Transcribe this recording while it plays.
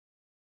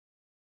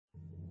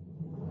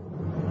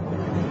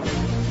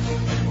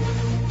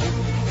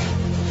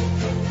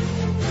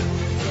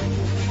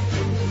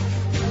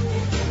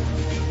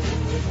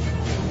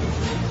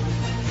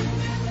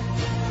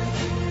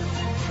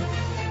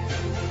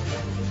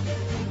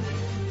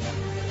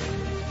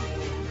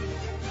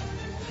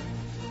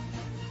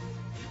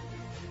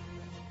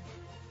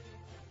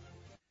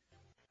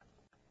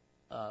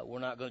We're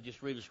not going to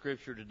just read the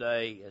scripture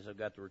today, as I've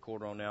got the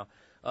recorder on now.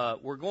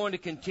 We're going to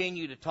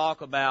continue to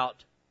talk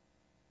about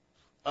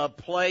a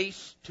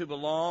place to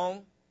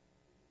belong.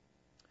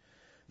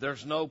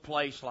 There's no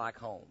place like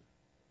home.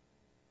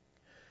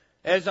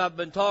 As I've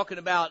been talking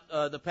about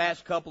the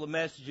past couple of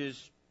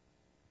messages,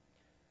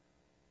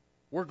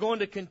 we're going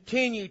to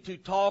continue to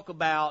talk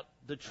about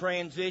the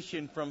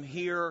transition from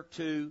here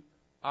to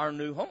our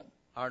new home,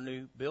 our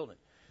new building.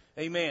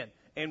 Amen.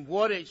 And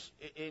what it's,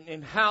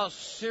 and how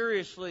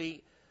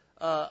seriously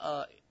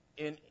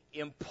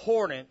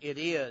important it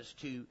is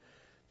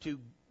to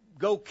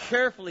go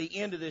carefully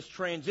into this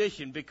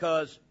transition,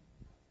 because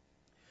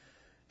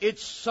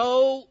it's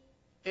so,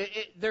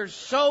 there's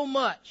so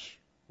much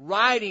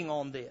riding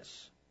on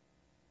this.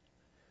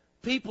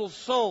 People's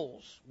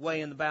souls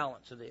weigh in the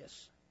balance of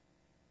this.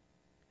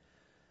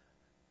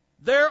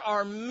 There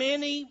are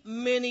many,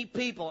 many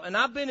people, and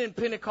I've been in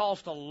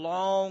Pentecost a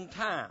long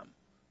time.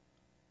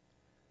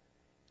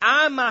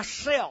 I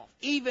myself,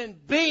 even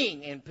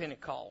being in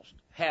Pentecost,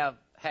 have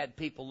had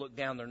people look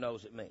down their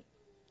nose at me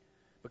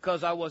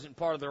because I wasn't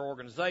part of their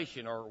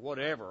organization or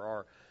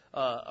whatever,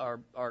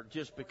 or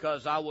just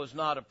because I was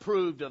not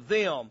approved of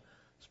them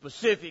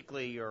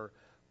specifically, or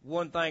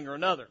one thing or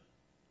another.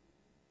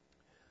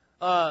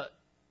 I've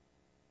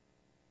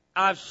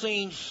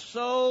seen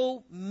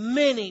so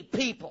many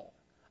people.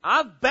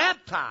 I've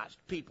baptized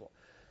people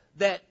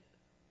that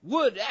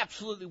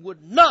absolutely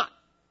would not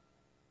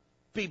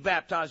be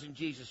baptized in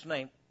Jesus'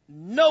 name.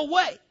 No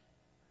way.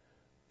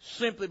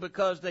 Simply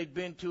because they'd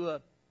been to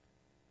a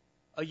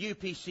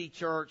UPC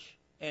church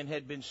and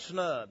had been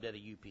snubbed at a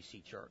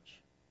UPC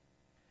church.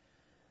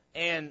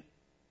 And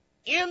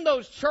in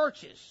those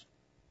churches,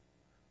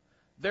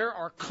 there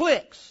are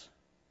cliques.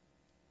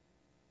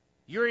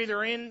 You're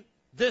either in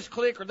this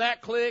clique or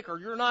that clique, or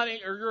you're not in,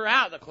 or you're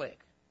out of the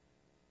clique.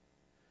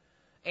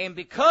 And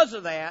because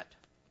of that,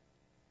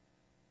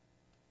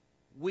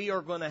 we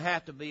are going to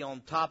have to be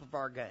on top of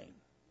our game.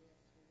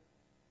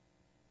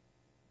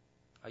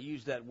 I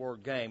use that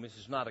word game. This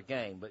is not a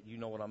game, but you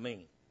know what I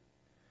mean.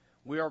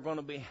 We are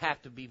going to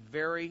have to be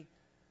very,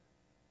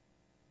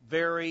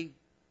 very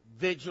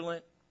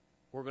vigilant.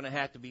 We're going to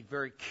have to be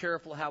very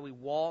careful how we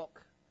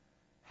walk,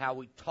 how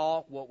we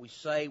talk, what we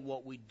say,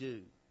 what we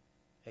do.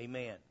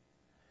 Amen.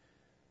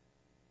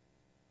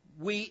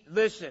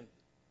 Listen,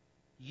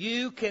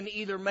 you can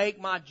either make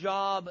my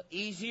job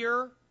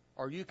easier,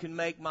 or you can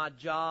make my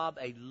job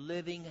a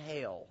living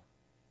hell.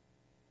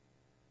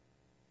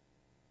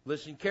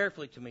 Listen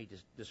carefully to me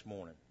this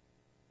morning.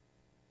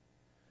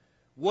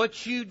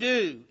 What you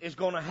do is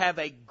going to have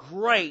a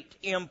great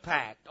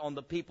impact on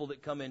the people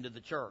that come into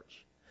the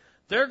church.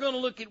 They're going to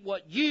look at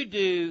what you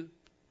do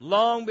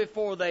long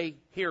before they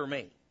hear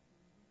me.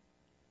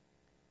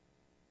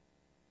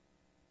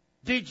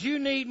 Did you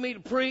need me to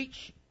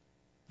preach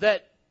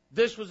that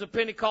this was a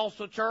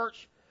Pentecostal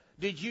church?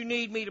 Did you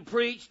need me to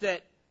preach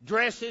that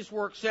dresses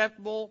were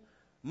acceptable,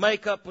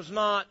 makeup was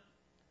not?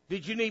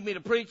 Did you need me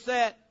to preach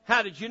that?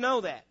 How did you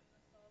know that?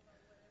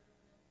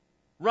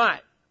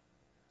 Right.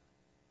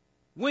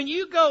 When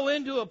you go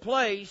into a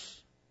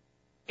place,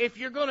 if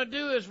you're going to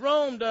do as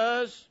Rome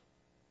does,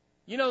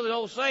 you know the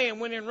old saying,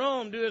 when in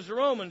Rome, do as the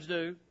Romans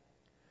do.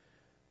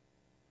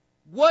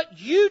 What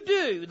you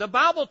do, the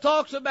Bible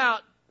talks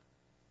about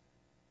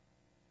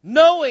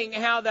knowing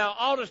how thou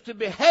oughtest to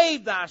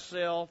behave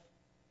thyself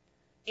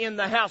in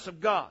the house of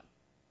God.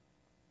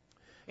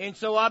 And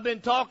so I've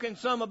been talking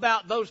some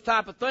about those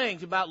type of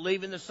things, about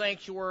leaving the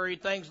sanctuary,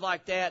 things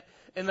like that,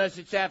 unless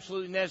it's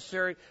absolutely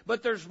necessary.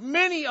 But there's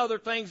many other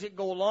things that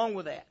go along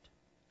with that.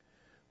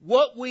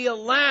 What we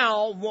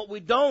allow, what we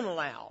don't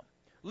allow.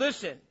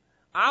 Listen,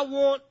 I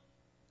want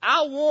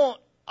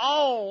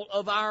all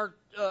of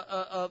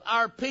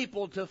our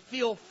people to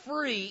feel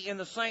free in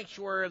the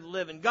sanctuary of the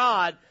living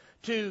God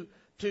to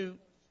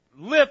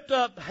lift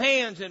up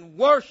hands and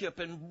worship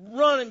and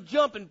run and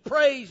jump and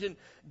praise and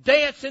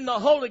dance in the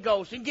Holy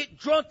Ghost and get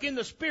drunk in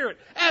the Spirit.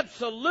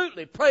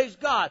 Absolutely. Praise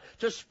God.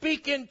 To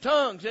speak in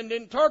tongues and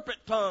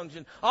interpret tongues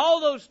and all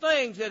those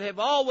things that have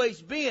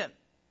always been.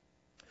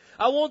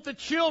 I want the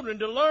children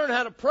to learn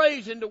how to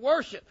praise and to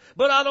worship.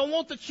 But I don't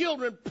want the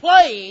children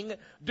playing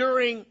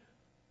during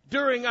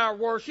our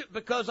worship,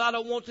 because I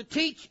don't want to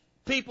teach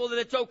people that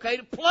it's okay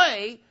to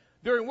play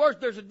during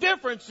worship. There's a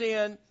difference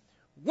in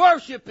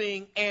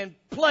worshiping and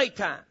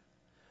playtime.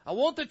 I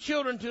want the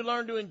children to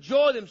learn to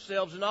enjoy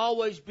themselves and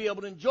always be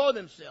able to enjoy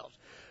themselves.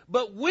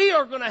 But we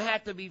are going to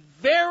have to be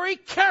very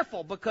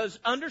careful, because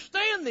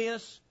understand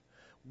this,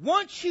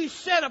 once you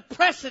set a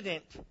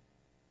precedent,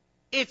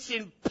 it's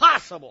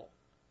impossible.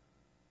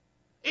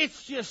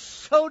 It's just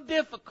so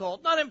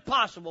difficult, not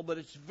impossible, but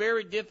it's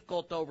very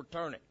difficult to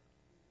overturn it.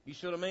 You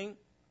see what I mean?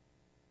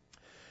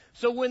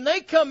 So when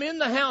they come in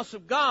the house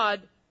of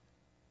God,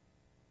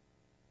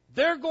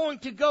 they're going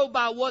to go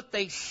by what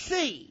they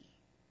see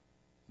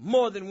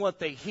more than what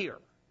they hear.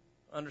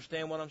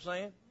 Understand what I'm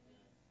saying?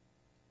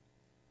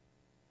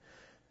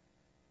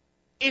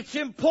 It's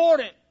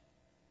important.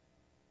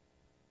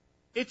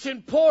 It's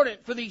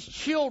important for these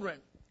children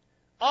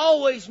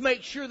always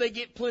make sure they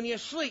get plenty of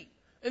sleep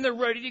and they're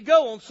ready to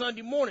go on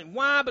Sunday morning.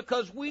 Why?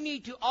 Because we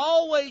need to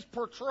always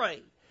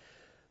portray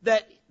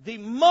that the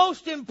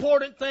most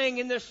important thing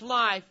in this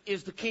life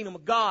is the kingdom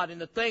of God and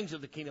the things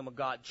of the kingdom of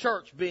God,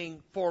 church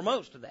being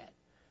foremost of that.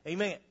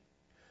 Amen.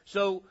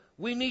 So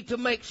we need to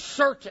make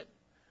certain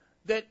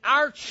that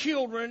our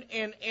children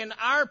and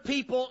our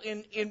people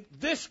in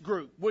this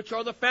group, which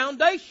are the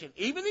foundation,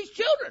 even these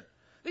children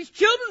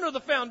are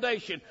the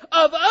foundation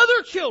of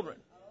other children.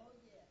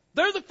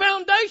 They're the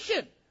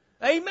foundation.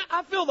 Amen.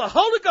 I feel the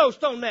Holy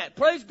Ghost on that.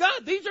 Praise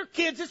God. These are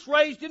kids that's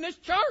raised in this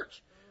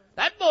church.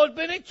 That boy's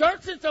been in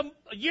church since a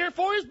year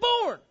before he was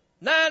born.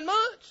 9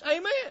 months.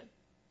 Amen.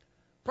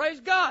 Praise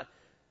God.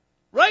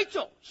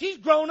 Rachel, she's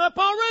grown up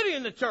already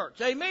in the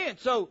church. Amen.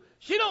 So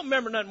she don't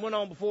remember nothing went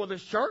on before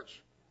this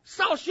church. That's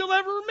all she'll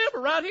ever remember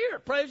right here.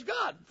 Praise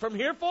God. From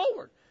here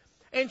forward.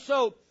 And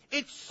so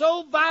it's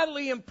so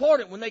vitally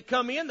important when they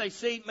come in, they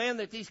see, man,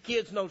 that these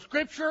kids know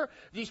Scripture.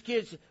 These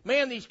kids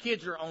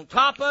are on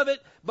top of it.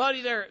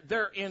 Buddy,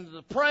 they're in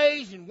the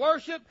praise and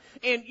worship.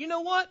 And you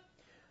know what?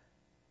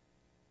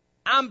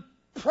 I'm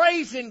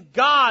praising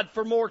God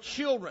for more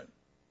children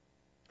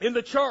in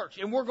the church.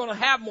 And we're going to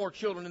have more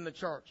children in the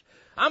church.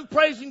 I'm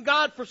praising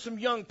God for some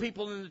young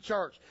people in the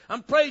church.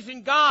 I'm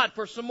praising God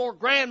for some more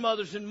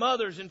grandmothers and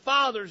mothers and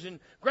fathers and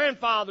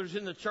grandfathers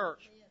in the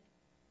church.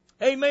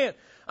 Amen.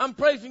 I'm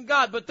praising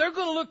God, but they're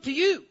going to look to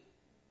you.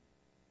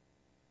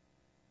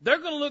 They're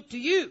going to look to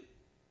you.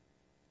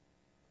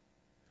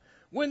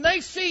 When they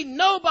see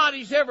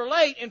nobody's ever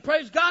late, and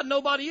praise God,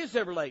 nobody is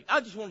ever late.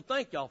 I just want to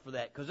thank y'all for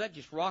that, because that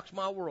just rocks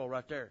my world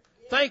right there.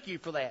 Thank you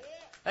for that.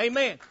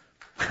 Amen.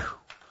 Whew.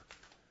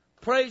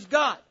 Praise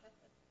God.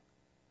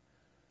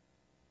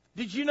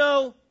 Did you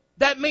know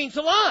that means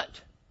a lot?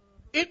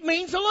 It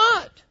means a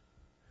lot.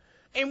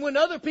 And when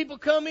other people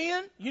come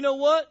in, you know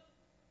what?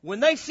 When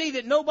they see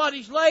that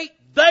nobody's late,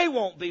 they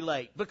won't be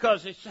late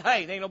because it's,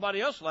 hey, there ain't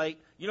nobody else late.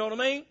 You know what I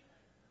mean?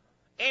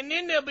 And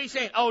then they'll be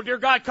saying, oh, dear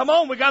God, come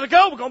on, we got to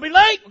go. We're going to be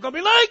late. We're going to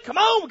be late. Come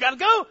on, we got to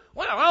go.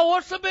 Well, oh,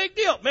 what's the big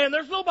deal? Man,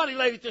 there's nobody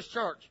late at this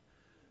church.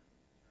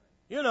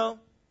 You know,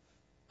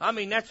 I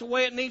mean, that's the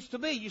way it needs to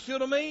be. You see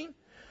what I mean?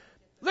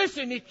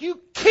 Listen, if you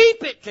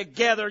keep it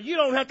together, you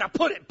don't have to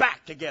put it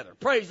back together.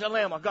 Praise the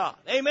Lamb of God.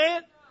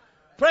 Amen?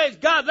 Praise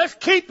God. Let's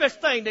keep this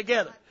thing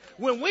together.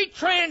 When we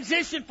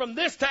transition from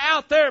this to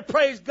out there,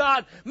 praise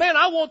God, man,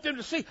 I want them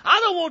to see. I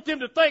don't want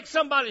them to think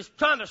somebody's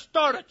trying to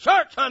start a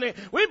church, honey.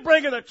 We're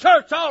bringing a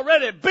church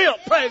already built,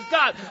 praise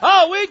God.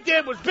 All we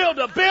did was build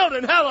a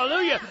building,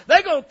 hallelujah.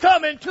 They're going to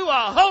come into a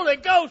Holy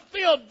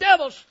Ghost-filled,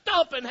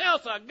 devil-stomping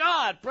house of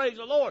God, praise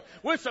the Lord,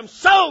 with some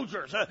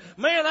soldiers.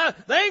 Man,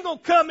 they ain't going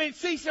to come in and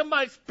see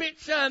somebody spit,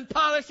 shine,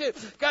 polish it,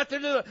 got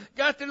their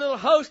little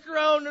holster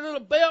on, their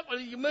little belt,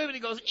 when you move it,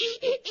 it goes,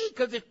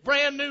 because it's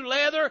brand new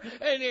leather,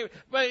 and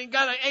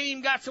ain't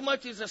even got so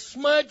much as a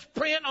smudge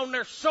print on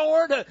their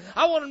sword.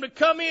 I want them to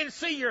come in and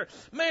see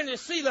to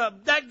see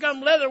that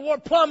gum leather wore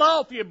plumb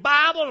off your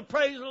Bible, and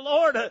praise the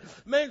Lord.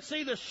 Man,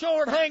 see the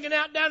sword hanging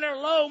out down there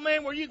low,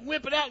 man, where you can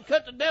whip it out and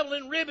cut the devil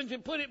in ribbons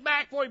and put it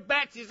back before he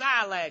bats his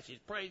eyelashes.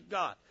 Praise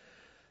God.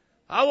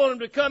 I want them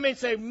to come in and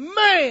say,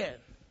 man,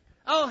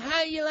 oh,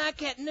 how you like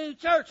that new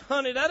church?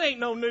 Honey, that ain't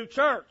no new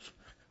church.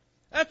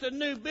 That's a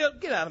new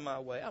build. Get out of my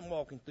way. I'm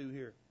walking through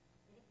here.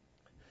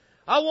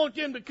 I want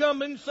them to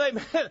come in and say,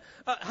 man,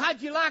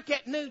 how'd you like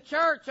that new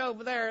church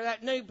over there,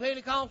 that new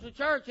Pentecostal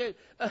church?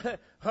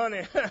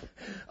 Honey,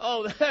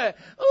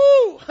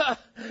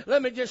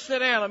 let me just sit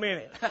down a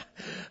minute.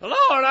 Lord,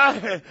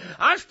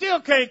 I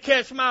still can't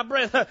catch my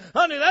breath.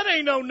 Honey, that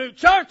ain't no new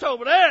church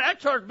over there. That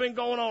church's been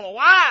going on a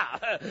while.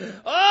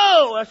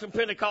 Oh, that's some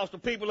Pentecostal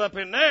people up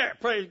in there.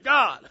 Praise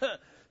God.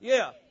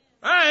 Yeah.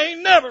 I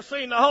ain't never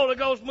seen the Holy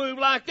Ghost move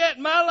like that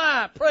in my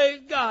life.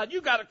 Praise God.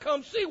 You got to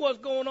come see what's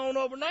going on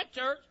over in that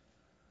church.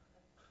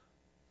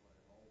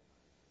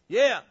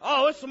 Yeah.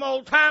 Oh, it's some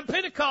old time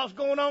Pentecost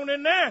going on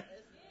in there.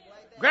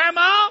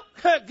 Grandma,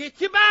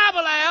 get your Bible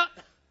out.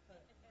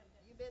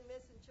 You've been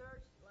missing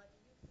church like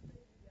you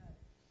used to.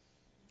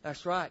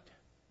 That's right.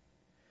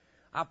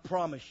 I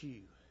promise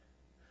you,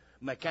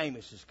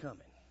 McAmus is coming.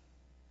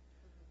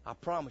 I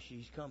promise you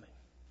he's coming.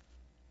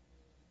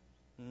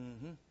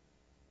 Mm-hmm.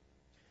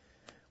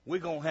 We're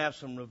going to have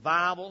some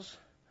revivals.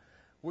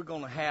 We're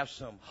going to have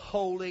some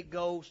Holy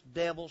Ghost,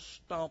 devil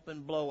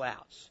stomping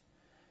blowouts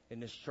in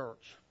this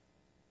church.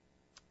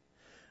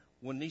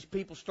 When these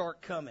people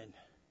start coming,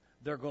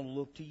 they're going to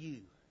look to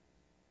you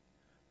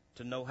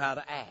to know how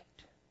to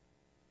act.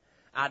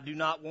 I do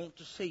not want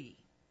to see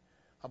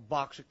a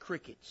box of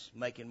crickets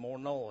making more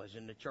noise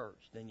in the church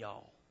than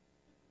y'all.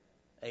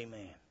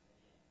 Amen.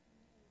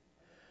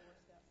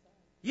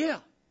 Yeah.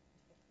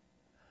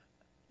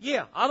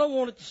 Yeah, I don't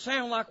want it to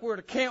sound like we're at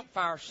a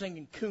campfire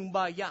singing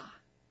Kumbaya.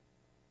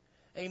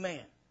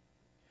 Amen.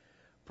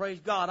 Praise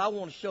God. I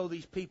want to show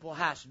these people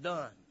how it's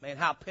done, man,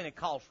 how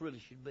Pentecost really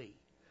should be.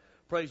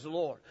 Praise the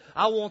Lord.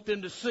 I want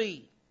them to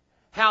see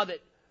how that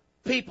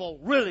people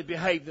really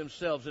behave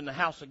themselves in the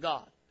house of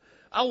God.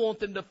 I want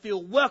them to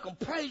feel welcome.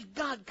 Praise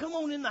God. Come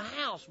on in the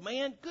house,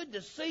 man. Good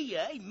to see you.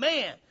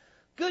 Amen.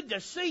 Good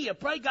to see you.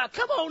 Praise God.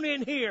 Come on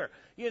in here.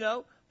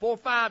 4,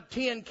 5,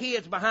 10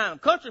 kids behind them.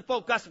 Country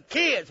folk got some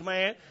kids,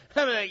 man.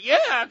 I mean,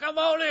 yeah, come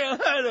on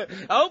in.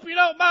 I hope you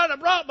don't mind. I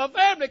brought my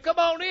family. Come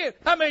on in.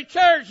 How many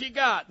chairs you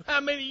got? How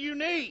many you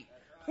need?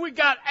 We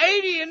got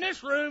 80 in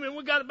this room, and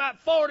we got about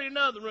 40 in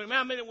another room.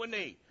 How many we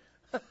need?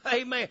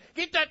 Amen.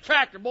 Get that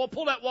tractor, boy.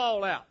 Pull that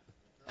wall out.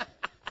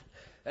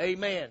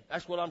 Amen.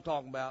 That's what I'm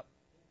talking about.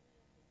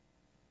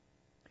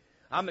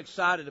 I'm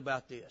excited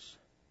about this.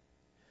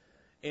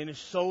 And it's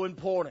so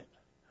important.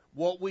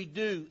 What we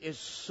do is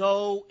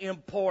so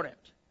important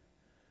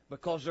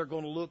because they're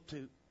going to look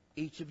to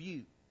each of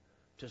you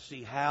to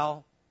see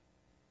how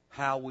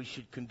we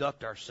should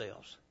conduct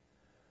ourselves.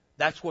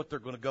 That's what they're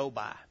going to go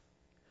by.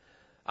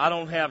 I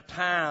don't have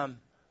time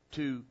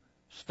to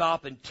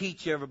stop and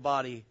teach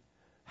everybody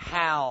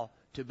how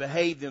to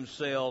behave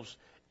themselves.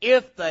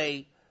 If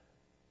they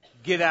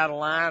get out of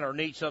line or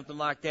need something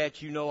like that,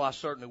 I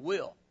certainly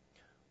will.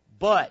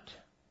 But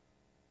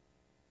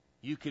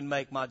you can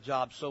make my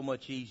job so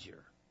much easier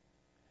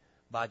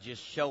by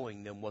just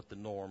showing them what the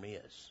norm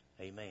is.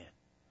 Amen.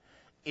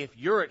 If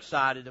you're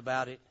excited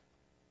about it,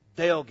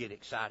 they'll get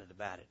excited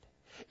about it.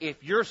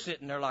 If you're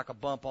sitting there like a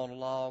bump on a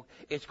log,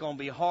 it's going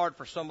to be hard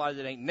for somebody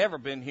that ain't never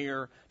been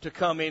here to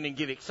come in and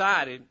get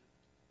excited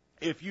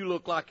if you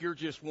look like you're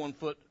just 1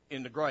 foot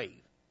in the grave.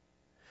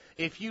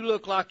 If you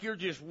look like you're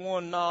just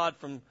one nod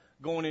from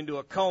going into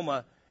a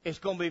coma, it's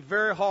going to be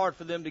very hard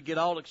for them to get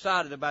all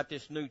excited about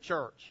this new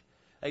church.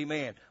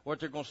 Amen. What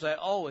they're going to say,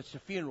 oh, it's a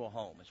funeral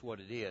home is what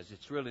it is.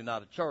 It's really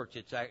not a church.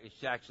 It's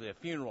actually a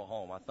funeral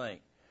home, I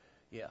think.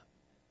 Yeah.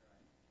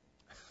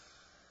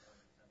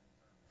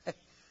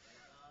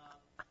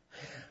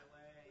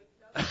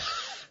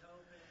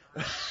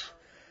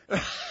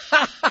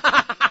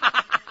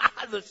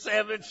 The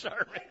 7th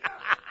sermon.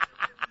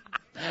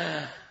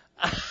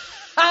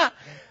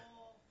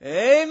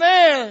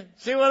 Amen.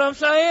 See what I'm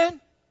saying?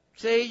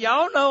 See,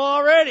 y'all know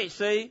already,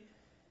 see?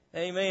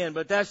 Amen.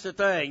 But that's the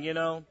thing,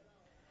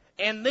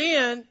 And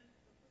then,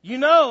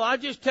 I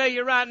just tell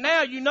you right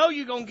now,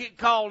 you're going to get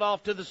called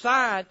off to the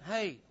side.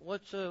 Hey,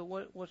 what do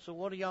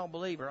y'all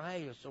believe? Or,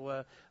 hey,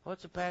 so,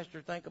 what's the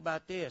pastor think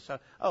about this?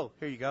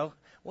 Here you go.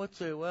 What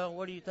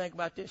do you think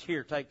about this?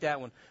 Here, take that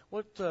one.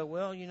 What does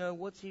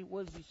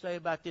he say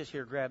about this?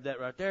 Here, grab that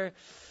right there.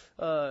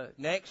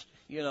 Next,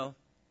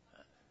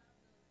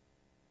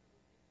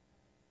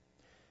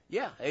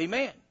 Yeah,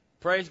 amen.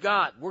 Praise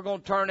God. We're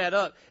going to turn that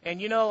up.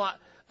 And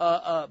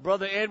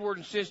Brother Edward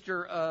and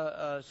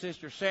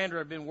Sister Sandra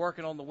have been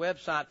working on the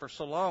website for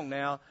so long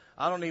now.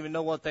 I don't even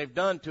know what they've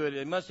done to it.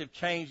 They must have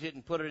changed it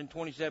and put it in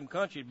 27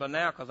 countries by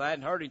now because I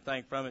hadn't heard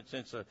anything from it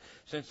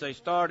since they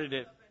started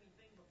it.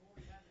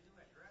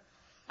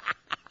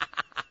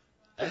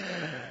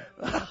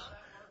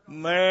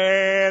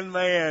 Man,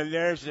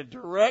 there's a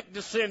direct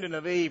descendant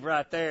of Eve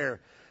right there.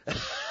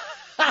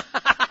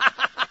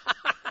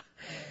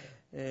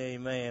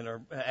 Amen.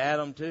 Or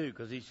Adam too,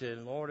 because he said,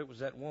 Lord, it was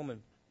that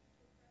woman.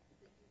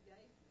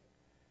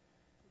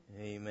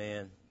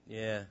 Amen.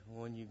 Yeah,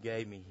 one you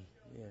gave me.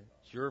 Yeah,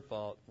 it's your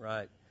fault,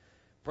 right?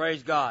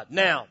 Praise God.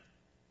 Now,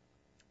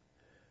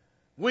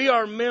 we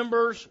are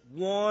members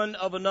one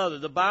of another.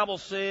 The Bible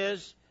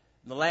says,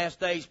 in the last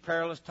days,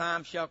 perilous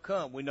times shall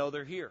come. We know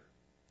they're here.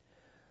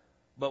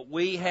 But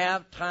we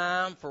have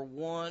time for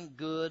one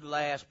good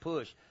last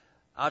push.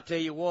 I'll tell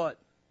you what.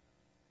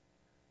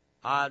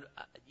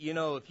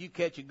 If you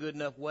catch a good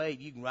enough wave,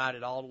 you can ride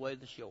it all the way to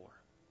the shore.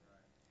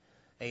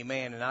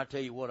 Amen. And I'll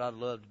tell you what I'd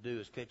love to do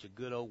is catch a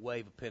good old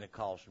wave of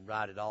Pentecost and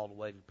ride it all the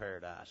way to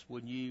paradise.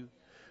 Wouldn't you?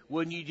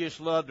 Wouldn't you just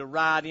love to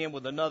ride in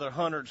with another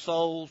 100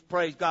 souls?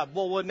 Praise God.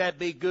 Boy, wouldn't that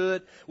be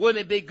good? Wouldn't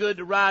it be good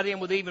to ride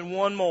in with even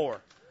one more?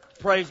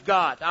 Praise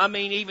God. I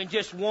mean, even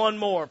just one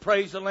more.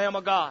 Praise the Lamb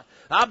of God.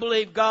 I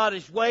believe God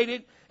has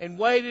waited,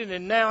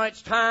 and now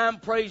it's time.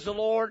 Praise the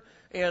Lord.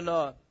 And,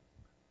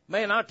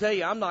 man, I'll tell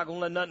you, I'm not going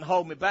to let nothing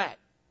hold me back.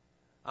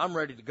 I'm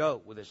ready to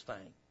go with this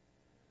thing.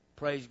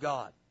 Praise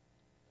God.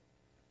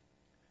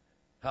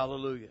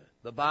 Hallelujah.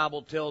 The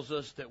Bible tells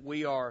us that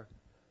we are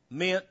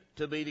meant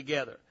to be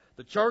together.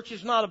 The church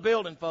is not a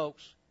building,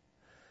 folks.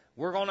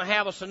 We're going to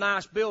have us a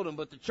nice building,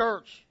 but the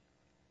church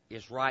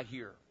is right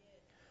here.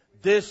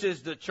 This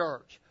is the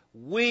church.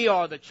 We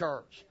are the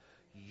church.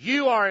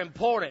 You are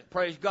important,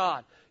 praise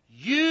God.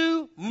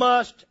 You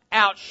must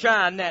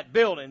outshine that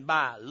building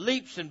by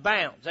leaps and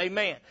bounds.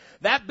 Amen.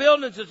 That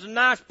building is a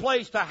nice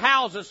place to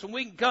house us, and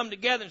we can come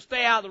together and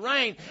stay out of the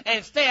rain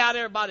and stay out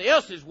everybody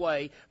else's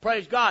way.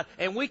 Praise God.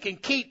 And we can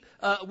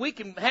we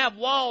can have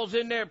walls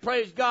in there,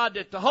 praise God,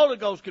 that the Holy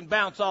Ghost can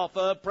bounce off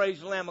of.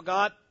 Praise the Lamb of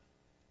God.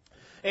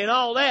 And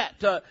all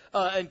that,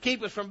 and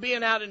keep us from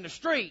being out in the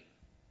street.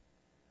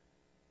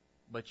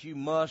 But you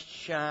must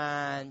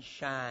shine,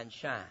 shine,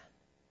 shine.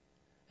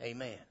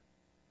 Amen.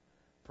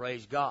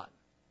 Praise God.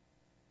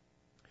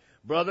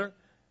 Brother,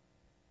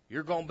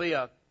 you're going to be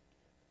a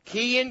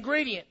key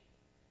ingredient.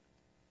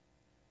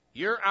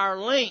 You're our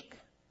link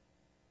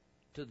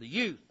to the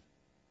youth.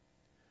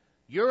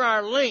 You're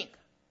our link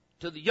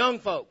to the young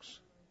folks.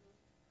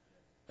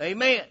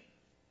 Amen.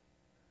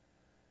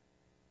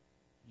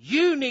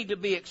 You need to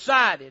be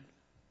excited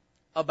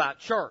about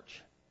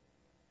church.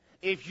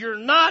 If you're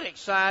not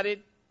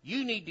excited,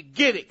 you need to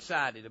get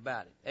excited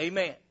about it.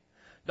 Amen.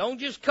 Don't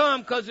just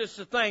come because it's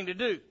the thing to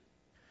do.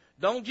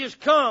 Don't just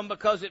come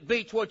because it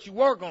beats what you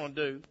were going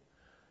to do.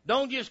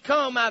 Don't just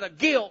come out of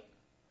guilt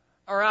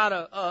or out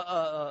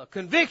of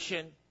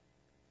conviction,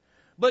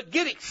 but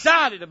get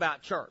excited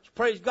about church.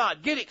 Praise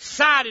God. Get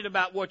excited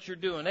about what you're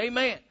doing.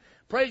 Amen.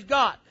 Praise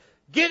God.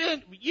 Get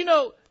in,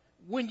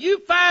 when you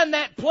find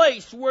that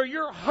place where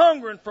you're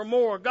hungering for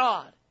more of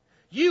God,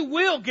 you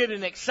will get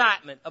an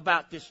excitement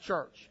about this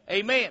church.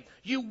 Amen.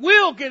 You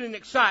will get an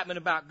excitement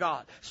about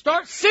God.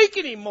 Start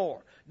seeking Him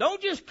more.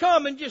 Don't just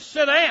come and just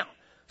sit down.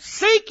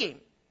 Seek Him.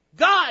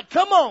 God,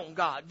 come on,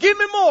 God. Give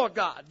me more,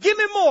 God. Give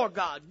me more,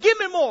 God. Give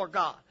me more,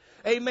 God.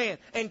 Amen.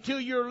 Until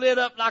you're lit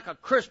up like a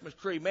Christmas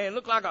tree, man.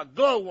 Look like a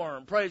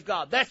glowworm. Praise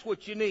God. That's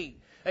what you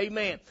need.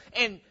 Amen.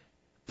 And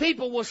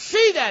people will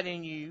see that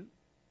in you.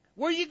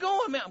 Where you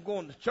going, man? I'm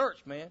going to church,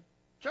 man.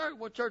 Church?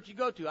 What church you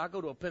go to? I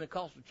go to a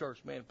Pentecostal church,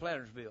 man, in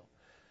Plantersville.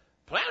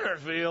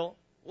 Plantersville?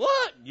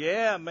 What?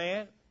 Yeah,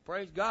 man.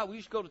 Praise God. We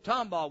used to go to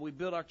Tomball. We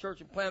built our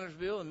church in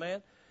Plantersville, and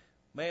man,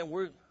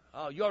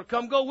 you ought to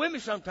come go with me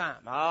sometime.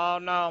 Oh,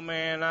 no,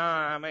 man.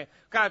 Man. What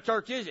kind of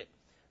church is it?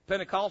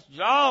 Pentecostal.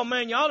 Oh,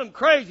 man, y'all them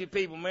crazy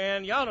people,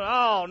 man.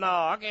 Oh, no,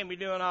 I can't be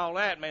doing all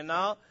that, man.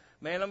 No.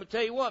 Man, let me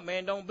tell you what,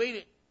 man, don't beat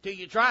it till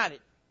you tried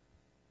it.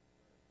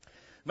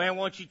 Man,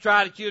 once you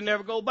tried it, you'll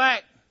never go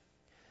back.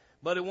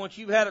 But once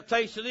you've had a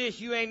taste of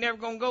this, you ain't never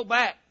going to go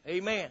back.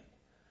 Amen.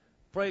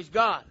 Praise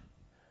God.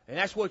 And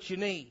that's what you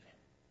need.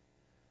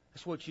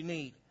 That's what you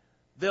need.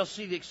 They'll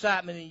see the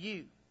excitement in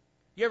you.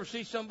 You ever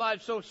see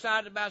somebody so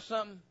excited about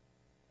something?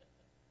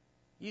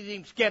 You're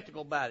even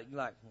skeptical about it. You're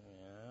like,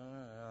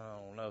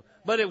 I don't know.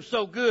 But it was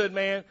so good,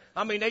 man.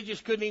 I mean, they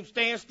just couldn't even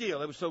stand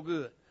still. It was so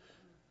good.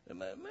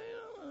 Man,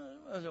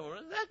 is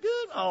that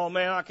good? Oh,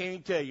 man, I can't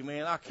even tell you,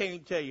 man. I can't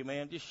even tell you,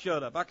 man. Just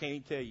shut up. I can't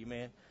even tell you,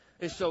 man.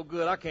 It's so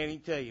good, I can't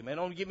even tell you, man.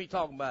 Don't get me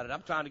talking about it.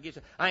 I'm trying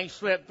to I ain't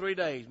slept 3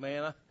 days,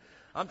 man.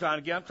 I'm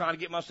trying to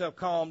get myself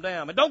calmed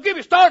down. But don't get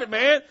me started,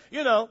 man.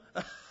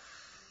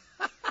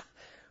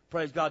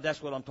 Praise God,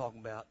 that's what I'm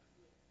talking about.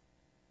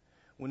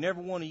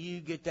 Whenever one of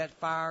you get that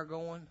fire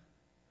going,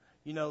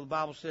 the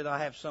Bible said, I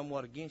have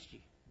somewhat against you.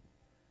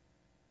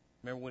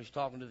 Remember when he's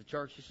talking to the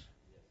churches?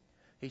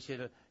 He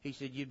said,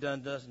 you've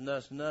done thus and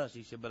thus and thus.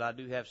 He said, but I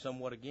do have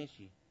somewhat against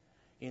you,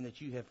 in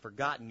that you have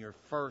forgotten your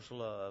first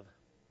love.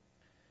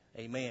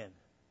 Amen.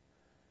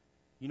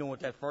 You know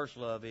what that first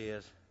love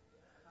is?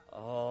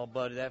 Oh,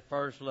 buddy, that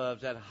first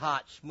love's that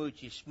hot,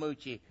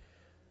 smoochy,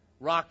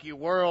 rock your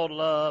world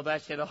love. I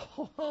said,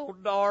 oh,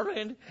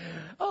 darling.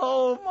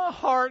 Oh, my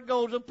heart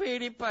goes a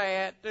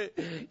pity-pat.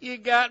 You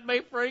got me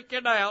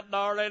freaking out,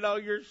 darling. Oh,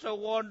 you're so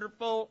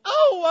wonderful.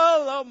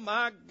 Oh,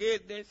 my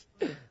goodness.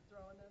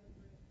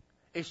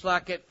 It's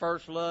like that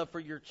first love for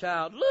your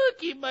child.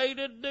 Look, you made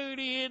a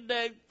duty. Isn't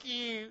that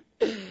cute?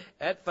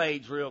 That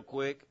fades real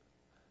quick.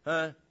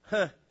 Huh?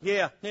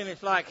 Yeah. Then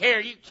it's like, here,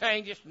 you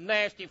change this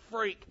nasty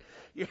freak.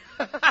 You're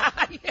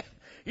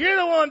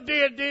the one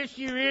did this,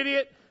 you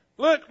idiot.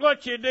 Look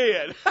what you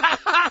did.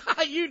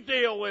 You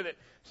deal with it.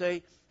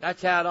 See,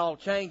 that's how it all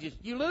changes.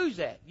 You lose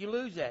that.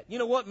 You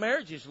know what?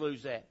 Marriages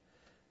lose that.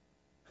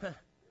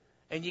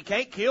 And you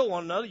can't kill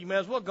one another. You may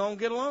as well go and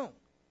get along.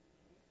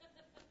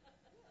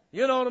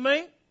 You know what I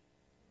mean?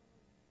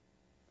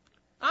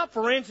 Our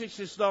forensics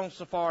is gone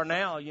so far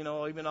now,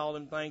 even all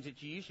them things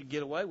that you used to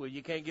get away with,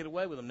 you can't get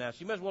away with them now. So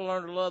you might as well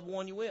learn to love the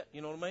one you with.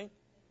 You know what I mean?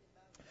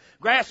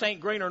 Grass ain't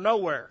greener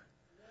nowhere.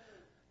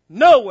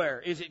 Nowhere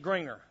is it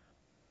greener.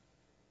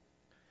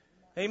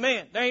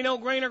 Amen. There ain't no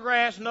greener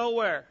grass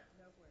nowhere.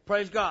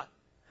 Praise God.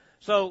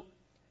 So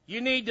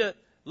you need to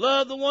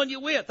love the one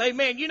you're with.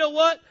 Amen. You know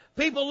what?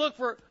 People look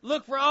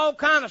for all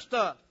kind of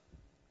stuff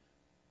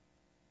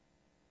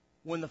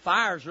when the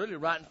fire's really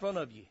right in front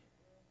of you.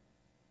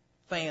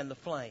 Fan the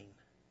flame.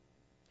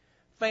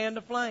 Fan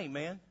the flame,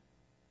 man.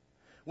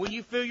 When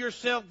you feel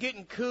yourself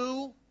getting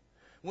cool,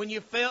 when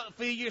you feel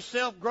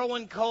yourself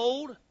growing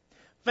cold,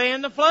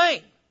 fan the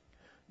flame.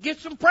 Get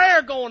some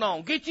prayer going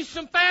on. Get you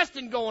some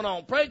fasting going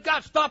on. Praise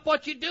God. Stop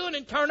what you're doing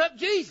and turn up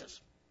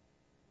Jesus.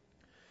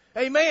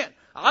 Amen.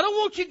 I don't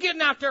want you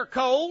getting out there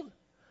cold.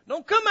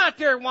 Don't come out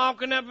there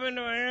walking up in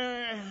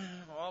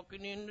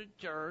walking into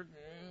church.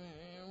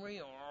 Here we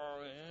are.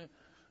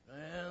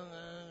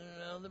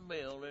 The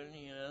building,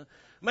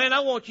 Man,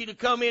 I want you to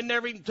come in,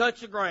 never even touch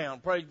the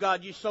ground. Praise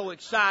God. You're so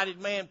excited,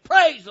 man.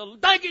 Praise the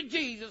Lord. Thank you,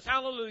 Jesus.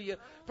 Hallelujah.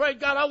 Praise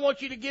God. I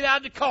want you to get out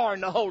of the car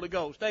in the Holy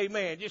Ghost.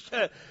 Amen. Just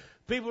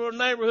people in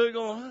the neighborhood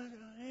going, what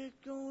the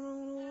heck's going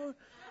on, Lord?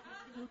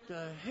 What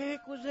the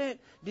heck was that?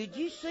 Did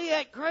you see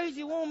that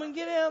crazy woman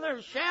get out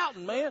there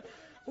shouting, man?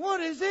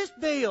 What is this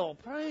deal?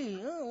 Praise,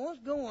 what's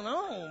going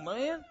on,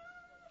 man?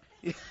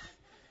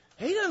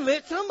 He done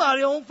lit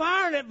somebody on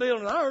fire in that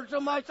building. I heard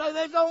somebody say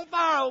there's on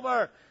fire over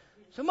there.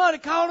 Somebody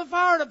called the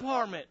fire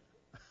department.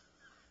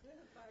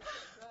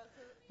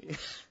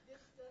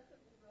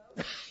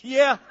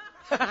 Yeah.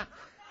 Because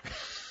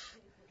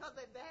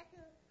they back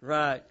up.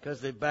 Right,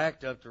 because they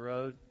backed up the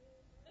road.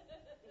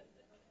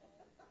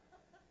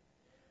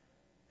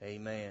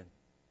 Amen.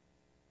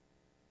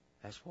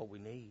 That's what we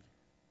need.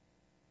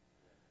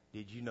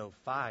 Did you know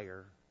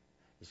fire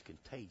is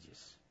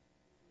contagious?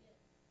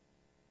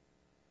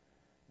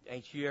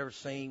 Ain't you ever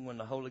seen when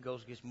the Holy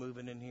Ghost gets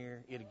moving in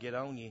here? It'll get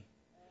on you.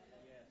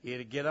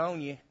 It'll get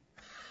on you.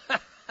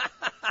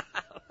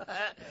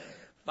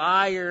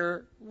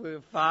 Fire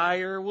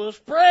will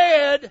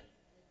spread.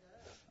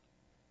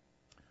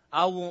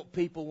 I want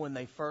people when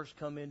they first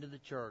come into the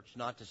church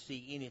not to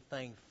see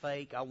anything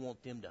fake. I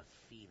want them to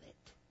feel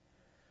it.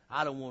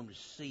 I don't want them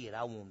to see it.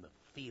 I want them to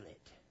feel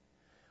it.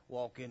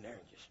 Walk in there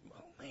and just,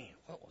 oh man,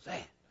 what was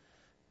that?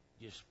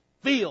 Just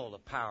feel the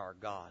power of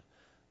God.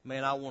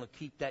 Man, I want to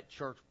keep that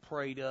church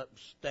prayed up,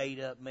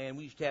 stayed up, man.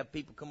 We used to have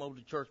people come over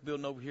to the church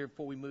building over here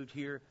before we moved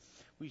here.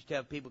 We used to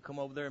have people come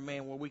over there,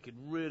 man, where we could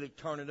really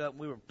turn it up.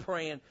 We were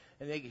praying,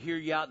 and they could hear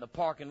you out in the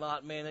parking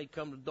lot, man. They'd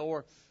come to the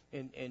door,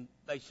 and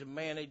they said,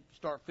 man, they'd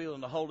start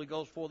feeling the Holy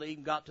Ghost before they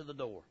even got to the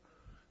door.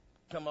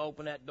 Come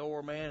open that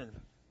door, man, and the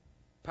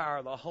power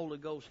of the Holy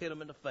Ghost hit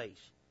them in the face.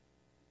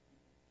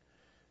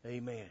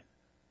 Amen.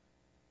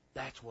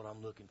 That's what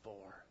I'm looking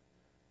for.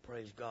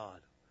 Praise God.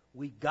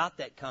 We got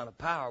that kind of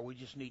power. We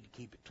just need to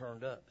keep it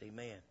turned up.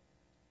 Amen.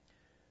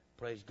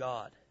 Praise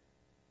God.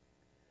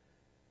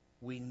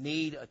 We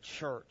need a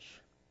church.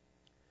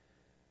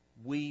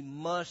 We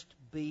must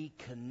be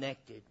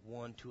connected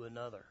one to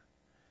another.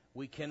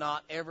 We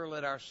cannot ever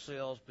let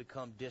ourselves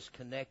become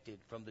disconnected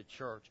from the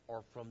church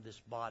or from this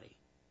body.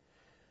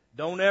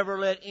 Don't ever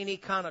let any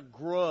kind of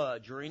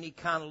grudge or any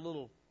kind of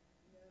little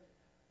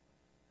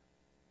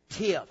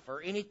tiff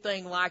or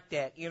anything like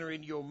that enter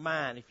into your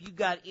mind. If you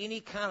got any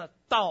kind of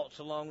thoughts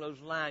along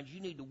those lines, you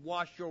need to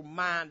wash your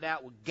mind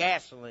out with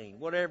gasoline,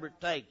 whatever it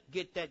takes.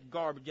 Get that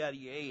garbage out of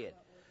your head.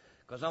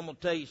 Because I'm going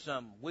to tell you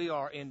something. We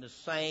are in the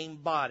same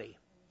body.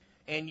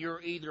 And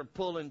you're either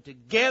pulling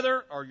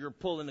together or you're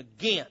pulling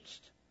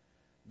against.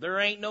 There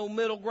ain't no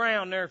middle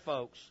ground there,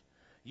 folks.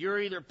 You're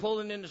either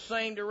pulling in the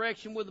same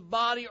direction with the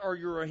body or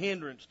you're a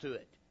hindrance to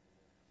it.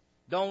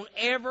 Don't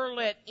ever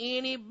let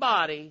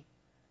anybody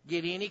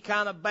get any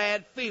kind of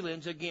bad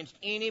feelings against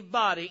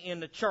anybody in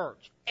the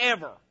church.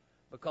 Ever.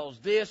 Because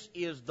this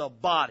is the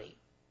body.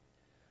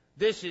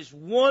 This is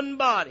one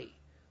body.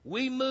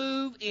 We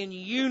move in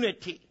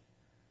unity.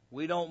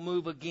 We don't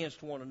move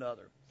against one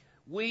another.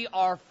 We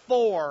are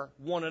for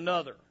one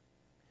another.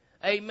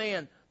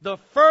 Amen. The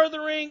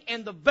furthering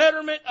and the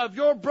betterment of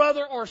your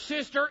brother or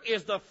sister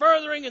is the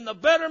furthering and the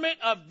betterment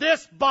of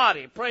this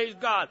body. Praise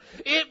God.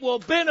 It will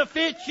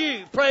benefit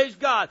you. Praise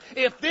God.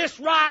 If this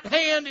right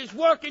hand is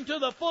working to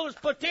the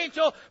fullest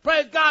potential,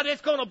 praise God,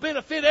 it's going to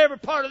benefit every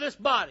part of this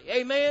body.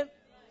 Amen.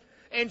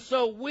 And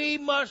so we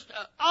must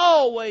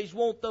always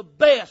want the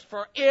best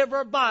for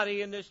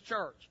everybody in this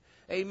church.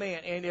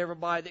 Amen. And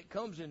everybody that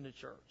comes in the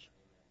church.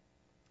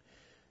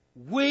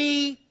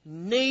 We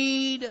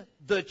need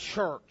the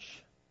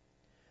church.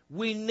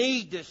 We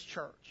need this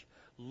church.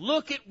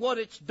 Look at what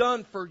it's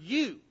done for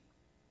you.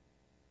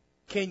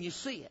 Can you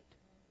see it?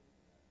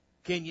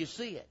 Can you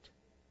see it?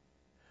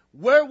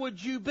 Where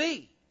would you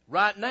be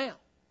right now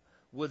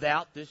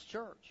without this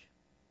church?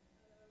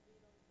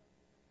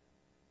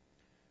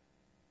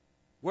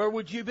 Where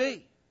would you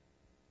be?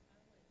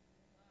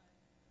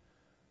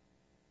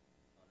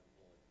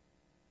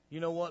 You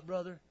know what,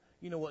 brother?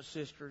 You know what,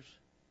 sisters?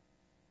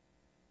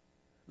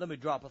 Let me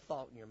drop a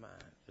thought in your mind,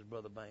 as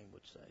Brother Bain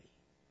would say.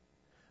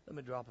 Let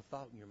me drop a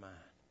thought in your mind.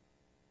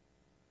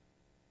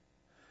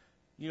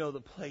 You know the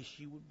place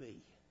you would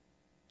be.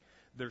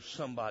 There's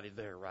somebody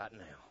there right now.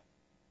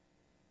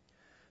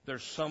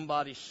 There's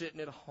somebody sitting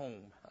at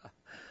home.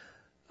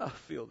 I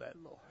feel that,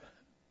 Lord.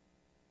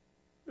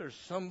 There's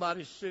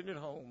somebody sitting at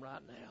home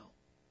right now.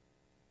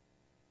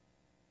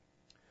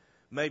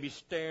 Maybe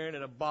staring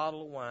at a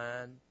bottle of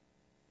wine.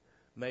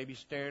 Maybe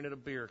staring at a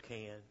beer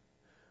can.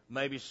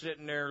 Maybe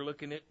sitting there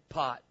looking at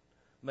pot.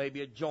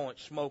 Maybe a joint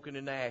smoking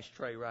in the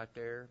ashtray right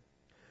there.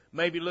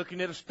 Maybe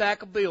looking at a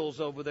stack of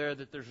bills over there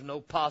that there's no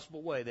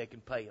possible way they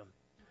can pay them.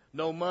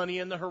 No money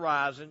in the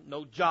horizon.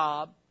 No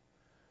job.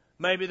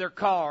 Maybe their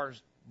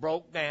car's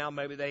broke down.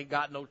 Maybe they ain't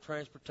got no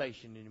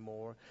transportation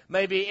anymore.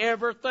 Maybe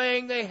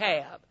everything they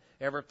have,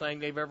 everything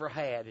they've ever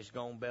had is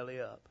gone belly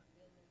up.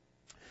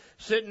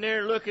 Sitting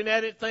there looking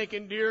at it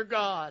thinking, dear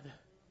God,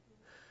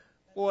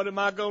 what am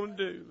I going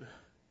to do?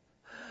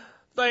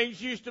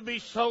 Things used to be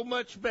so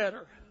much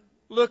better.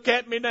 Look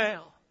at me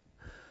now.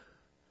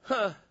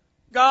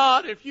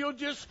 God, if you'll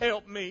just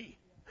help me.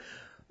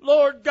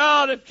 Lord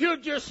God, if you'll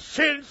just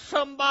send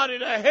somebody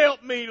to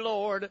help me,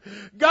 Lord.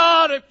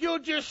 God, if you'll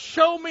just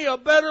show me a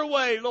better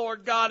way,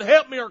 Lord God,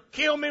 help me or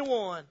kill me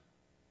one.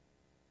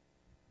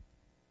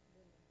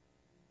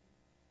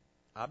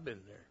 I've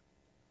been there.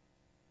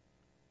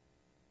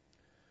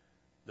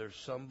 There's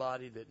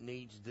somebody that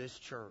needs this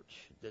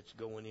church that's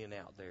going in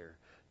out there,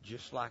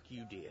 just like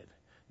you did,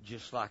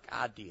 just like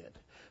I did.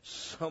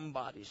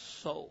 Somebody's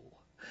soul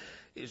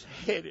is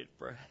headed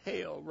for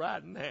hell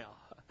right now.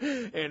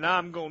 And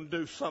I'm going to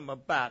do something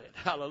about it.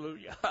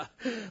 Hallelujah.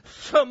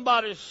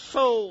 Somebody's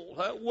soul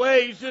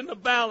weighs in the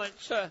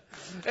balance.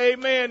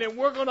 Amen. And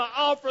we're going to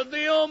offer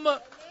them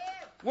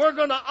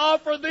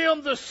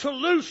the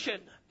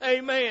solution.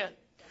 Amen.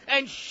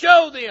 And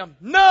show them,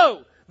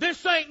 no,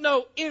 this ain't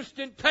no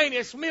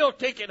instantaneous meal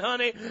ticket,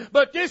 honey,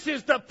 but this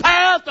is the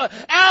path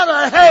out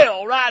of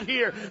hell right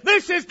here.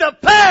 This is the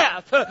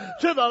path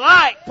to the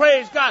light.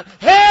 Praise God.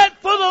 Head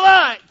for the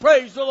light.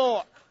 Praise the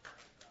Lord.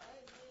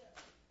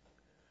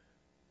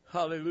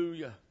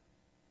 Hallelujah.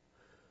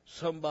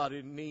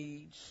 Somebody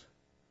needs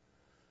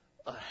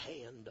a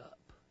hand up.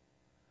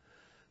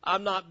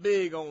 I'm not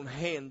big on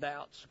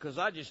handouts because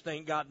I just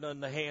ain't got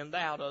nothing to hand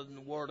out other than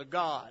the Word of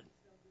God.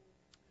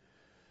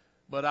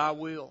 But I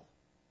will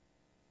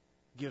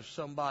give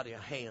somebody a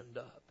hand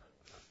up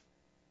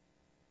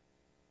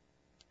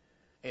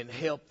and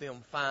help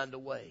them find a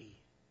way,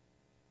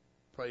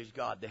 praise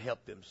God, to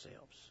help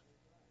themselves.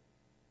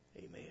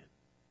 Amen.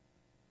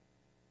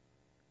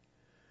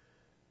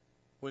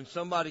 When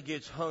somebody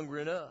gets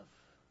hungry enough,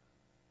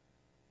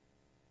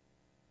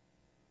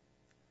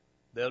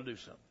 they'll do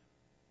something.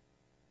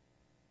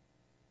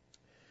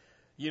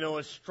 You know,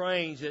 it's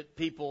strange that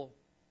people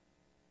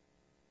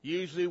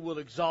usually will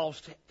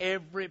exhaust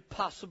every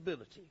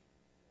possibility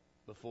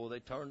before they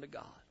turn to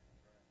God.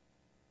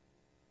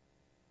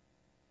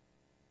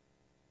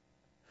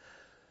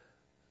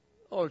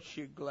 Aren't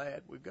you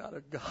glad we got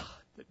a God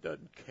that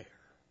doesn't care?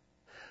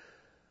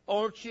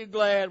 Aren't you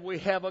glad we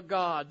have a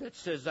God that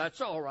says,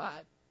 that's all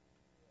right.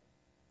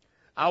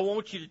 I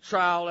want you to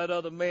try all that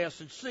other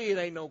mess and see it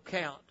ain't no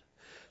count.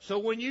 So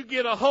when you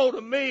get a hold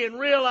of me and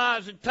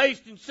realize and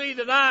taste and see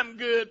that I'm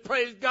good,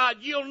 praise God,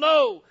 you'll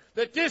know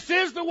that this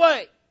is the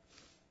way.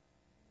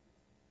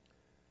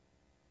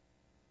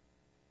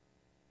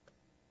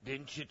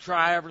 Didn't you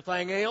try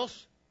everything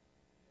else?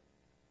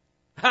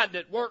 How did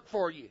it work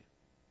for you?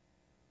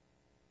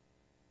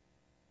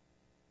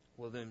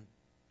 Well then,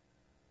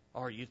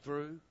 are you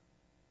through?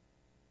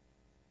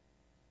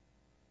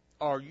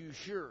 Are you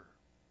sure?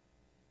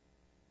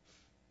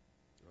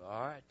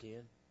 All right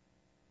then.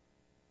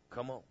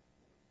 Come on.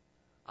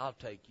 I'll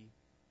take you.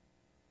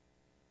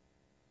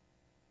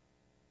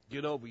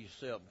 Get over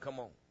yourself and come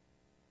on.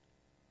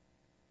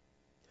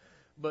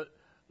 But,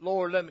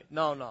 Lord,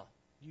 No.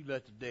 You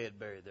let the dead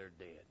bury their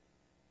dead.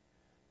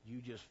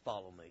 You just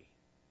follow me.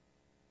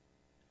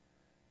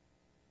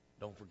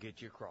 Don't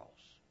forget your cross.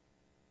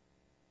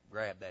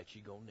 Grab that.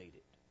 You're going to need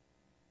it.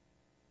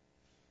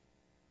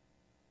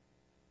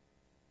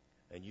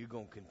 And you're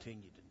going to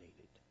continue to need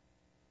it.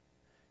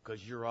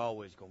 Because you're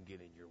always going to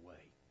get in your way.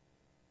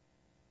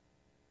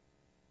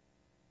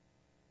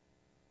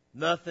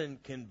 Nothing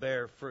can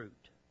bear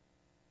fruit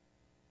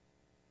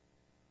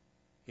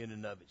in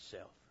and of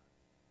itself.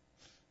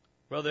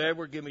 Brother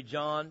Edward, give me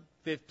John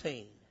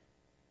 15,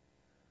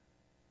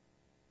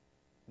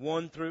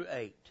 1 through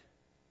 8.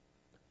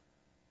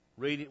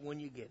 Read it when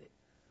you get it.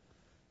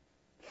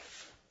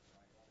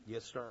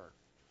 Yes, sir.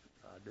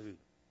 I do.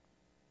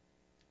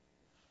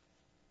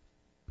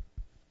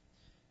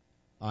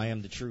 I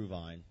am the true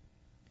vine,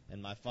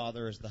 and my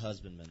Father is the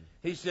husbandman.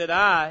 He said,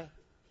 I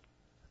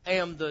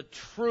am the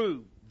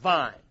true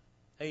vine.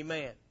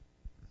 Amen.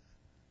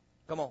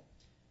 Come on.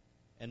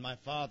 And my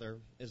Father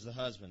is the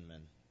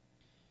husbandman.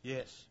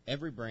 Yes.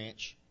 Every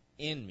branch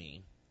in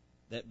me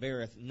that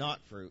beareth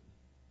not fruit,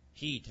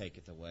 he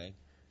taketh away.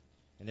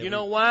 And you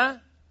know why?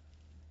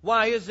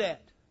 Why is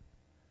that?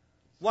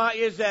 Why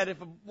is that? If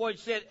what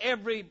said,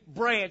 every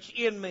branch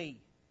in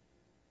me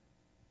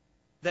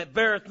that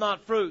beareth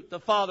not fruit, the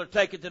Father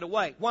taketh it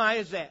away. Why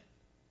is that?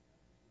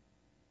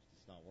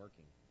 It's not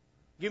working.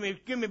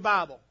 Give me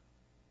Bible.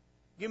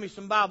 Give me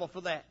some Bible for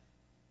that.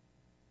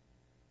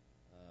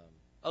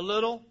 A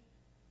little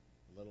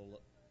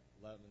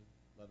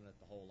leaven at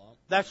the whole lump.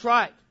 That's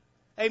right.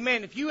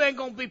 Amen. If you ain't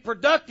going to be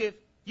productive,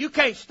 you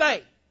can't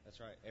stay. That's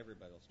right.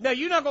 Everybody will stay. Now,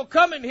 you're not going to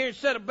come in here and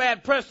set a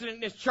bad precedent in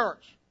this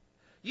church.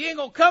 You ain't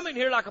going to come in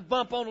here like a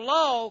bump on a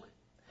log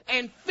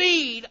and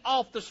feed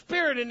off the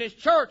Spirit in this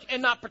church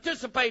and not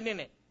participate in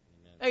it.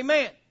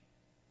 Amen.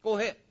 Go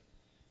ahead.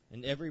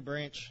 And every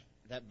branch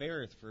that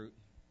beareth fruit,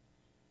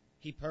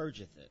 he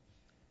purgeth it,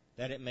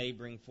 that it may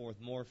bring forth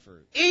more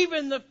fruit.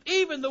 Even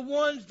the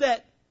ones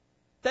that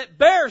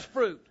bears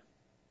fruit.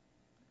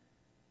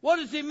 What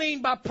does he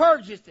mean by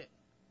purgeth it?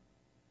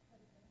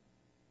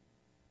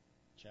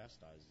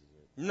 Chastises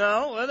it.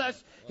 No, well,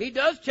 he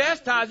does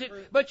chastise it,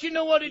 but you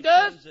know what he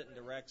does? He it and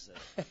directs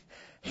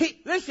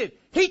it.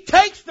 He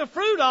takes the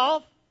fruit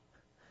off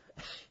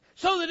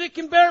so that it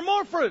can bear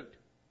more fruit.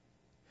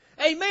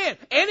 Amen.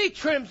 And he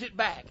trims it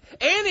back,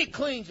 and he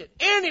cleans it,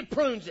 and he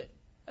prunes it.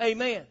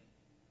 Amen.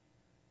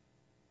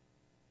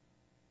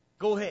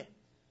 Go ahead.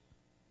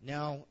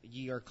 Now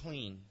ye are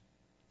clean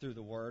through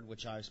the word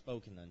which I have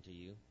spoken unto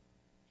you.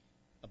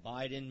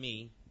 Abide in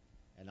me,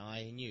 and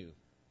I in you.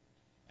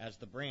 As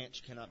the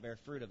branch cannot bear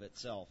fruit of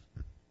itself,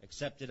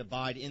 except it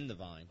abide in the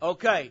vine.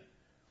 Okay.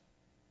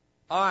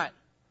 All right.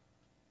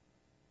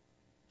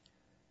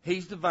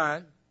 He's the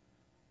vine.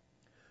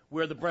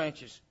 We're the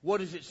branches.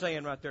 What is it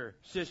saying right there?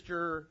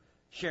 Sister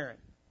Sharon.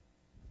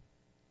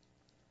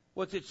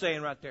 What's it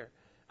saying right there?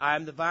 I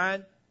am the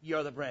vine, you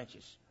are the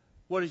branches.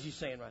 What is he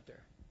saying right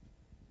there?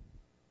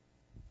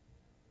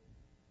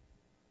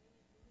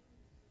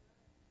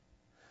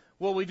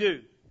 Well, we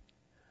do.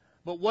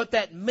 But what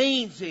that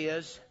means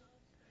is,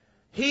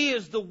 He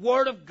is the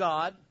Word of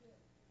God.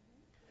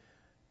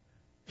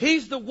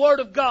 He's the Word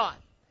of God.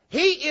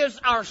 He is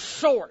our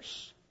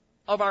source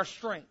of our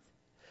strength.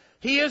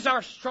 He is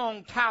our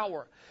strong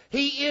tower.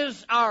 He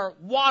is our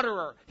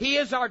waterer. He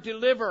is our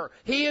deliverer.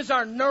 He is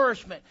our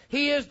nourishment.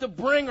 He is the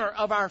bringer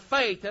of our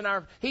faith, and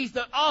He's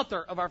the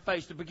author of our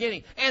faith, the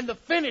beginning, and the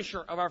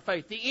finisher of our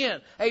faith, the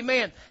end.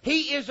 Amen.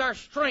 He is our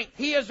strength.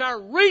 He is our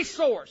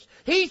resource.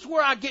 He's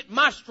where I get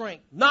my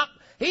strength,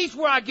 He's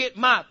where I get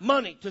my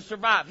money to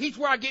survive. He's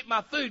where I get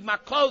my food, my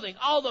clothing,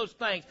 all those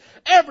things.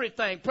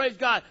 Everything. Praise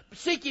God.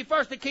 Seek ye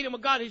first the kingdom of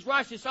God, His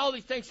righteousness. All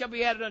these things shall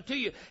be added unto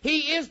you.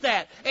 He is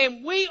that.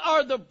 And we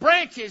are the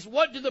branches.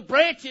 What do the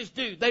branches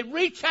do? They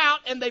reach out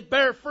and they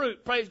bear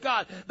fruit. Praise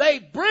God. They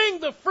bring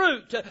the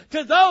fruit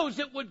to those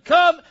that would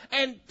come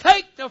and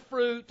take the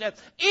fruit, and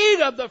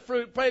eat of the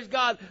fruit. Praise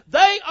God.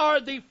 They are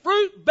the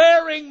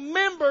fruit-bearing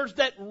members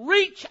that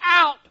reach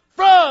out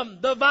from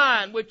the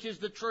vine, which is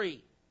the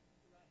tree.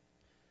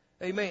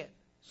 Amen.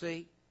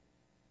 See?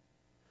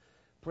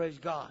 Praise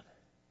God.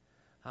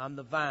 I'm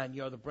the vine,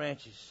 you are the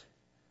branches.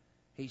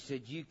 He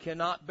said, you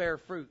cannot bear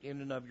fruit in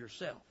and of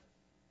yourself,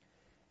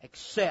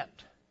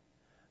 except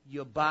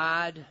you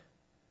abide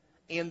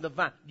in the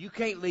vine. You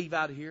can't leave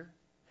out of here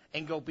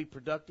and go be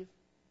productive.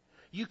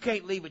 You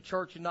can't leave a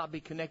church and not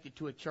be connected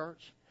to a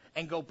church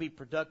and go be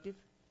productive.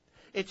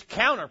 It's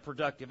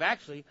counterproductive,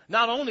 actually.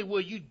 Not only will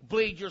you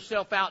bleed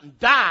yourself out and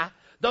die,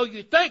 though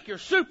you think you're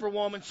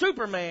Superwoman,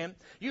 Superman,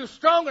 you're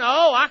strong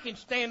enough, I can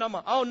stand on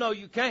my, no,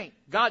 you can't.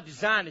 God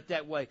designed it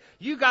that way.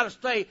 You got to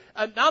stay,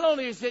 not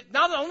only is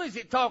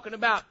it talking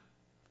about,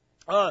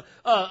 the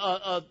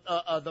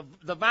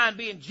vine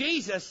being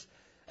Jesus,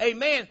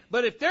 amen,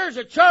 but if there's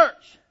a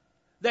church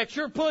that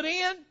you're put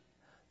in,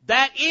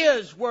 that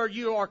is where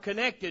you are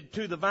connected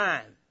to the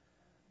vine.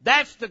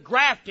 That's the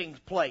grafting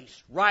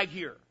place right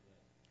here.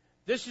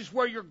 This is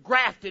where you're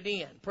grafted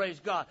in. Praise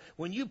God.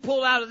 When you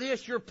pull out of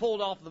this, you're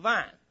pulled off the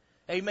vine.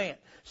 Amen.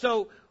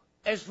 So,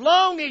 as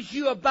long as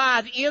you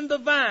abide in the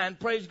vine,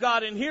 praise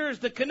God, and here's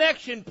the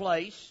connection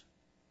place.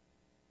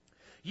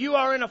 You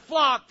are in a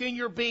flock, then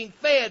you're being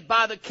fed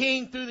by the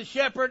king through the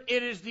shepherd.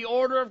 It is the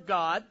order of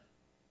God.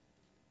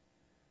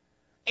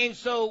 And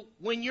so,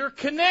 when you're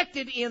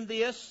connected in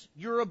this,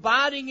 you're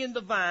abiding in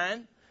the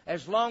vine.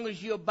 As long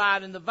as you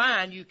abide in the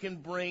vine, you can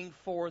bring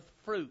forth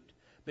fruit.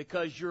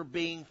 Because you're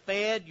being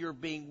fed, you're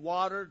being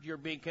watered,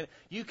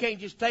 you can't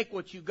just take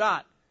what you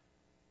got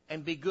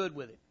and be good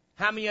with it.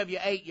 How many of you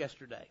ate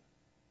yesterday?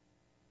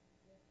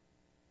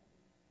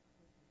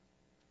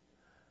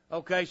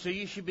 Okay, so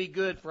you should be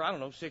good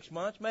for, 6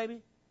 months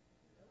maybe?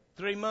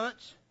 3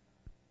 months?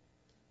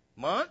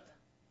 Month?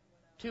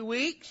 2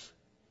 weeks?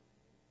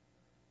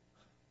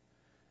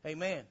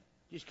 Amen.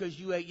 Just because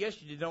you ate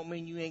yesterday don't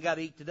mean you ain't got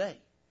to eat today.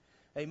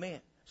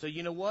 Amen. So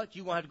you know what?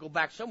 You're going to have to go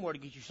back somewhere to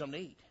get you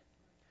something to eat.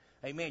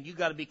 Amen. You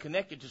got to be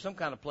connected to some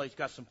kind of place,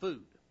 got some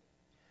food.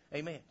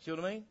 Amen. See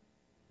what I mean?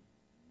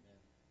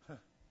 Huh.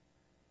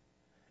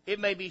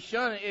 It may be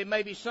sun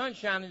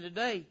shining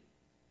today,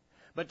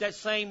 but that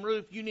same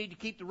roof, you need to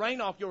keep the rain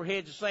off your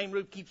head. The same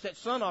roof keeps that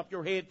sun off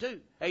your head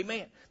too.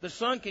 Amen. The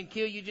sun can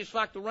kill you just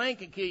like the rain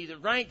can kill you. The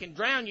rain can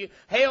drown you.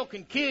 Hail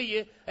can kill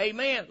you.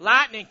 Amen.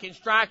 Lightning can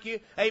strike you.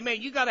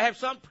 Amen. You got to have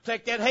something to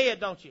protect that head,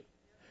 don't you?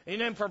 And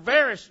then for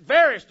various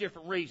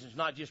different reasons,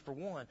 not just for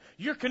one.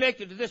 You're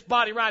connected to this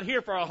body right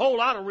here for a whole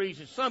lot of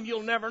reasons. Some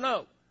you'll never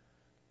know.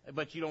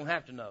 But you don't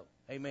have to know.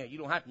 Amen. You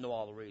don't have to know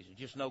all the reasons.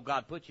 Just know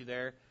God put you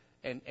there,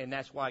 and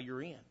that's why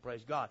you're in.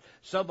 Praise God.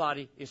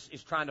 Somebody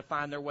is trying to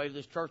find their way to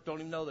this church, don't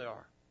even know they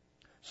are.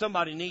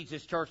 Somebody needs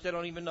this church, they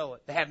don't even know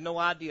it. They have no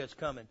idea it's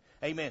coming.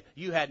 Amen.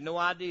 You had no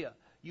idea.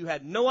 You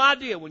had no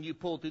idea when you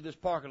pulled through this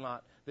parking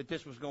lot that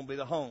this was going to be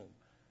the home.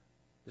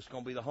 This is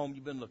going to be the home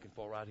you've been looking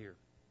for right here.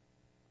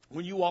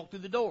 When you walked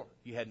through the door,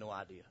 you had no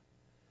idea.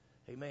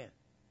 Amen.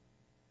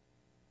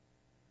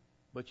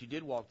 But you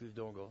did walk through the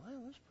door and go,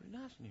 that's pretty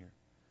nice in here.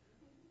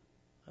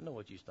 I know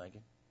what you're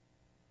thinking.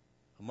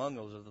 Among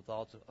those are the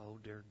thoughts of, oh,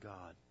 dear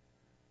God.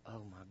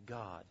 Oh, my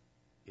God.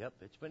 Yep,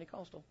 it's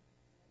Pentecostal.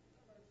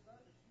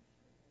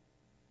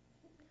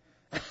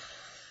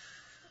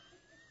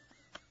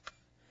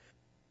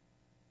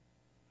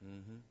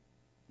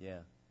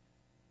 Yeah.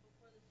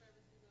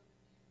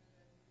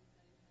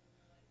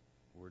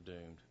 We're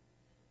doomed.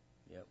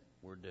 Yep,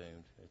 we're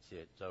doomed. That's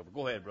it. It's over.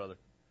 Go ahead, brother.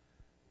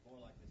 More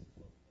like this is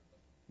what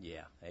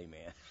Yeah,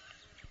 amen.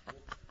 we'll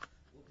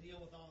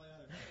deal with all the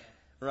other stuff.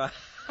 Right.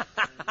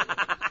 For our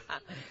toes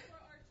to be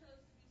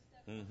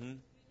stepped on. Mm-hmm. We know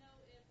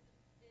if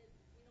we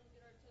don't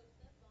get our toes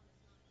stepped on,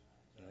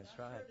 it's not God. That's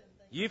right.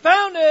 You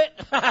found it.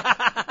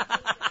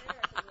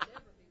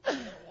 We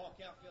don't walk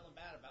out feeling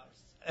bad about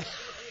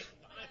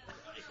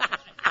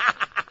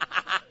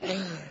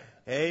it.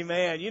 Amen.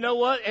 Amen. You know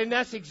what? And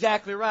that's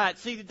exactly right.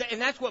 See, and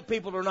that's what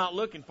people are not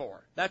looking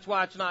for. That's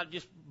why it's not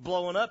just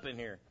blowing up in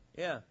here.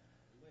 Yeah.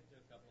 We went to a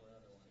couple of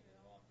other ones and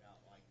walked out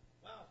like,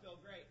 wow, I feel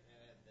great.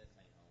 This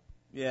ain't home.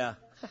 Yeah.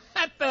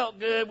 That felt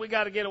good. We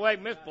got to get away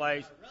from this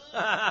place.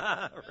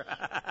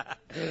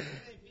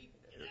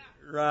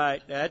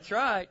 Right. That's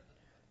right.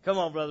 Come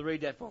on, brother.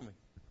 Read that for me.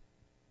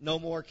 No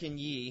more can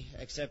ye,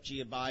 except ye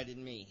abide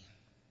in me.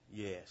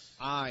 Yes.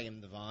 I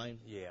am the vine.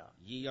 Yeah.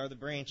 Ye are the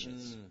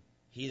branches.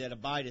 He that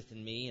abideth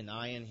in me, and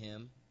I in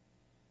him,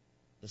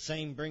 the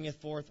same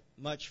bringeth forth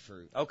much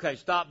fruit. Okay,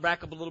 stop,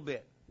 back up a little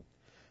bit.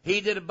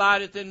 He that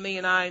abideth in me,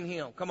 and I in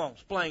him. Come on,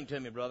 explain to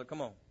me, brother.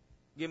 Come on.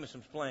 Give me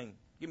some explaining.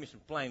 Give me some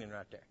explaining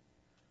right there.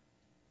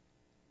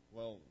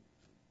 Well,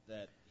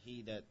 that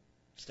he that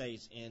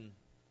stays in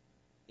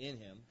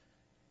him,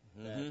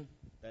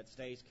 that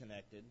stays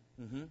connected,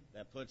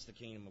 that puts the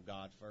kingdom of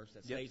God first,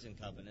 that stays in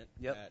covenant,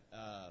 that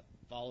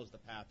follows the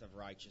path of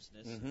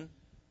righteousness,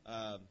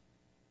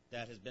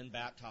 that has been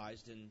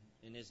baptized in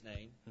his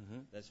name,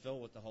 that's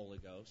filled with the Holy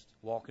Ghost.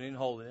 Walking in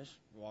holiness.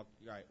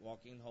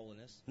 Walking in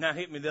holiness. Now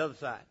hit me the other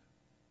side.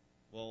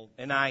 Well,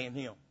 and I in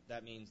him.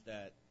 That means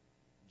that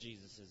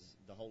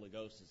the Holy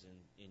Ghost is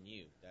in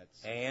you.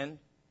 And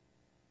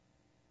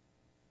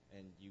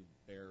you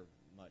bear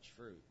much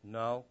fruit.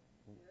 No.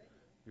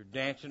 You're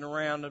dancing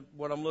around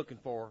what I'm looking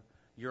for.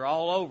 You're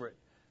all over it.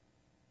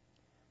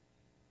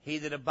 He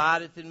that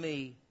abideth in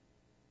me,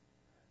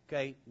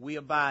 okay, we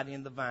abide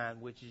in the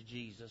vine, which is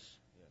Jesus.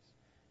 Yes.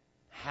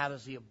 How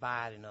does he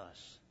abide in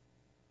us?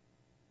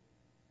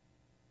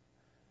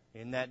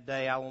 In that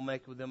day I will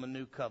make with them a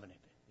new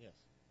covenant. Yes.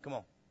 Come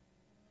on.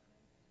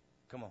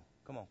 Come on.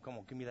 Come on. Come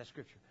on. Give me that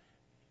scripture.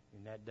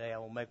 In that day I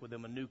will make with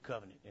them a new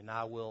covenant, and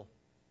I will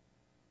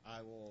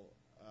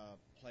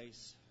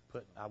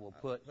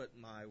put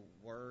my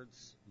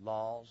words,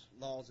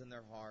 laws in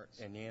their hearts,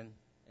 and in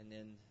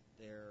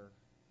their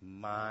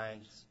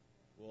minds.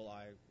 Will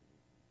I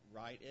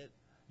write it?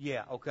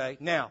 Yeah, okay.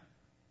 Now,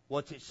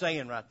 what's it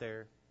saying right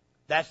there?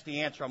 That's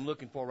the answer I'm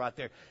looking for right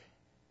there.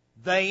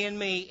 They in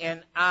me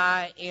and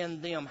I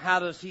in them. How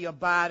does he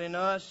abide in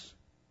us?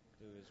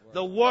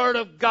 The Word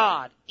of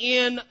God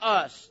in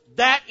us.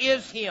 That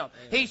is him. Amen.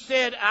 He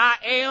said, I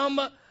am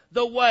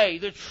the way,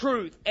 the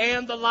truth,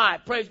 and the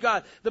life. Praise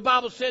God. The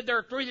Bible said there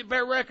are three that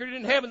bear record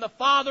in heaven, the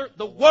Father,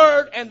 the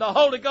Word, and the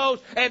Holy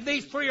Ghost. And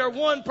these three are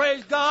one,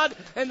 praise God.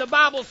 And the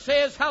Bible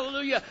says,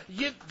 hallelujah,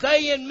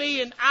 they in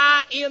me and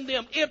I in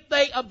them. If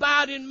they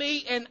abide in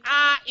me and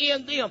I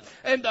in them.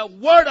 And the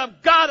Word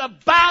of God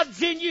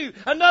abides in you.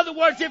 In other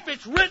words, if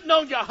it's written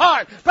on your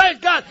heart, praise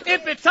God.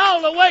 If it's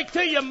all the way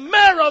to your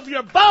marrow of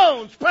your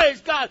bones,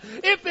 praise God.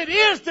 If it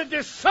is the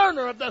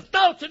discerner of the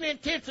thoughts and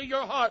intents of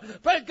your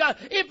heart, praise God.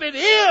 If it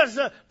is,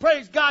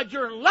 praise God,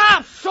 your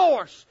life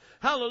source.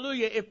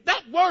 Hallelujah. If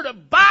that word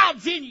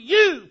abides in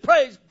you,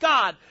 praise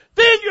God,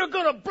 then you're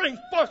going to bring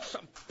forth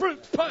some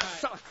fruit.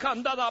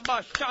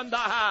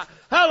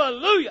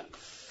 Hallelujah.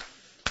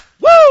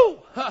 Woo!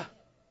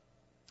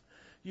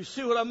 You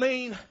see what I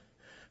mean?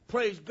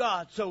 Praise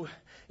God. So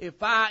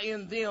if I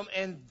in them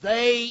and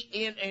they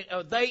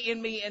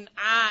in me and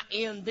I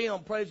in them,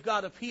 praise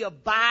God, if he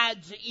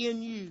abides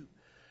in you,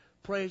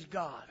 praise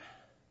God.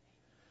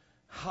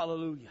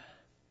 Hallelujah.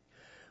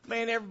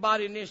 Man,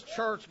 everybody in this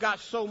church got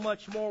so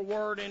much more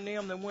word in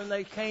them than when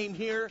they came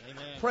here.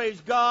 Amen.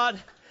 Praise God.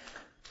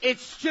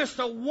 It's just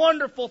a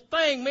wonderful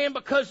thing, man,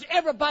 because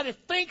everybody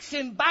thinks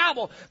in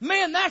Bible.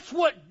 Man, that's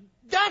what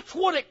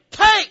it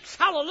takes.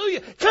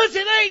 Hallelujah. Because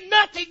it ain't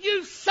nothing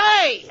you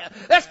say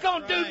that's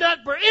going to do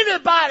nothing for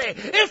anybody.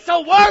 It's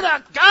the Word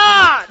of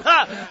God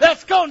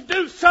that's going to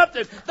do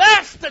something.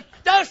 That's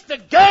the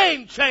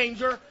game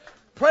changer.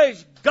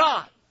 Praise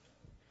God.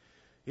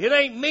 It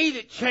ain't me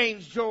that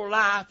changed your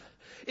life.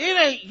 It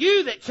ain't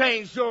you that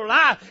changed your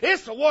life.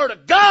 It's the Word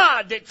of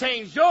God that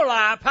changed your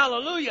life.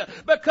 Hallelujah.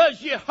 Because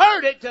you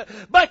heard it,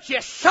 but you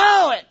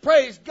saw it.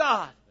 Praise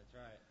God. That's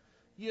right.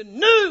 You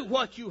knew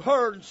what you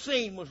heard and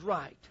seen was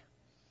right.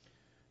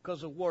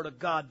 Because the Word of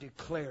God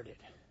declared it.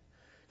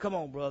 Come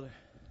on, brother.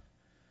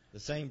 The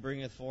same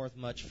bringeth forth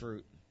much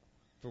fruit.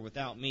 For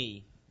without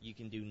me, you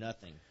can do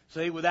nothing.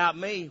 See, without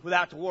me,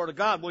 without the Word of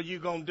God, what are you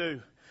going to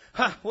do?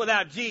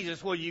 Without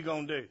Jesus, what are you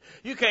going to do?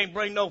 You can't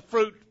bring no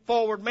fruit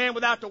forward, man,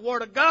 without the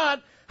Word of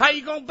God. How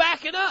you going to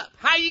back it up?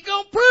 How you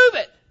going to prove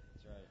it?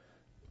 That's right.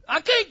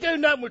 I can't do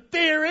nothing with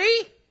theory.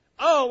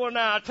 Oh, well,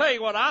 now, I'll tell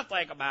you what I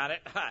think about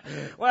it.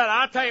 Well,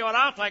 I'll tell you what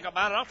I think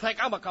about it. I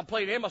think I'm a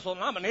complete imbecile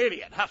and I'm an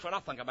idiot. That's what I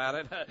think about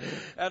it.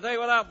 I'll tell you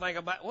what I think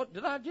about it. What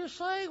did I just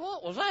say?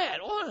 What was that?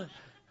 What?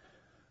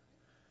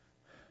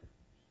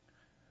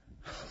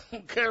 I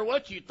don't care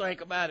what you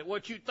think about it.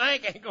 What you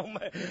think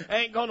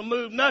ain't gonna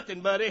move nothing,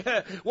 buddy.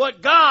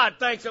 What God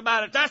thinks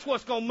about it, that's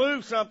what's gonna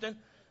move something.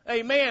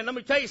 Amen. Let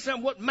me tell you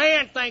something. What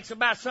man thinks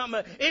about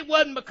something, it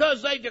wasn't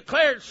because they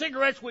declared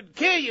cigarettes would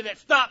kill you that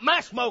stopped my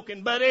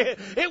smoking, but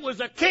it was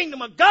the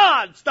kingdom of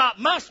God stopped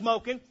my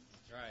smoking.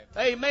 That's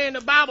right. Amen.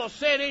 The Bible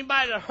said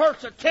anybody that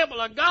hurts the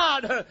temple of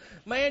God,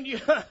 man, you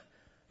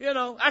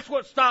know, that's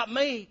what stopped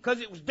me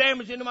because it was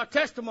damaging to my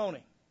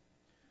testimony.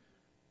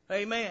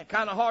 Amen.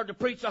 Kind of hard to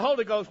preach the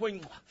Holy Ghost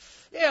when,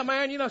 yeah,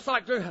 man, it's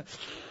like,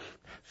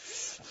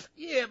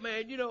 yeah,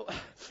 man,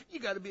 you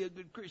got to be a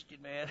good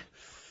Christian, man.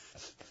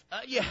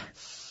 Yeah.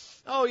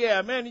 Oh,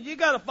 yeah, man, you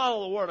got to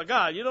follow the Word of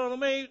God. You know what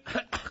I mean?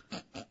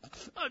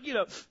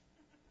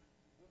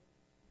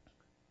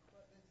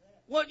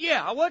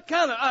 What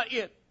kind of,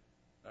 yeah.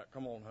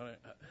 Come on, honey.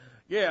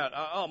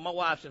 Yeah, my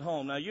wife's at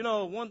home.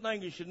 Now, one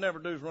thing you should never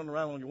do is run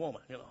around on your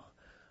woman, yeah.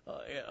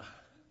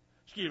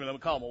 Excuse me, let me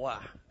call my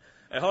wife.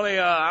 Hey, honey,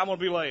 I'm going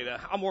to be late.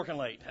 I'm working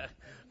late.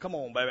 Come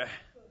on, baby.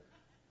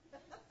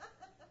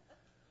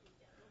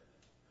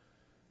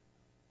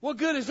 What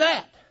good is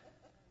that?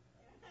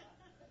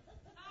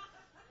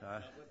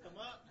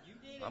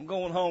 I'm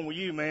going home with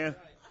you, man.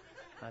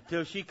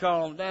 Until she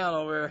calms down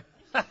over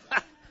there.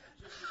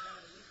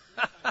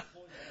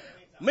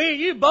 Me and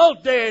you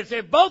both dead.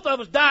 If both of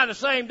us die the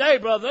same day,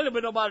 brother, there'll be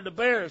nobody to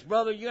bury us,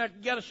 brother. You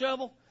got a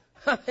shovel?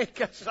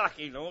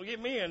 Kawasaki, don't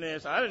get me in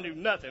this. I didn't do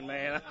nothing,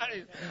 man.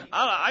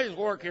 I just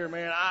work here,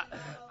 man.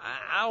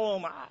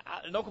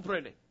 No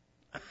comprende.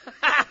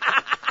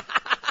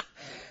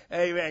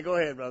 Hey, man, go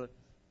ahead, brother.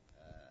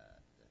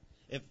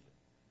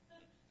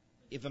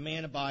 If a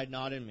man abide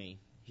not in me,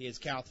 he is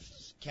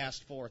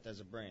cast forth as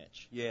a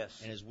branch.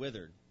 Yes. And is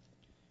withered.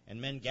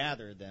 And men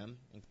gather them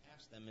and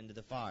cast them into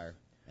the fire,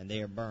 and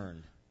they are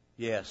burned.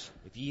 Yes.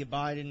 If ye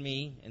abide in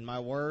me, and my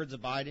words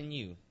abide in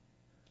you,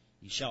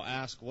 ye shall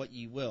ask what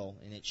ye will,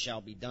 and it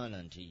shall be done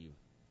unto you.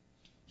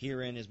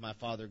 Herein is my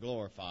Father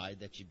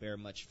glorified, that ye bear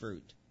much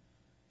fruit.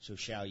 So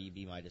shall ye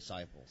be my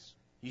disciples.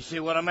 You see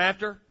what I'm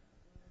after?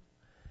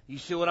 You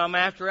see what I'm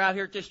after out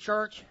here at this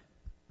church?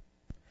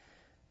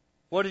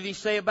 What did he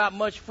say about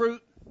much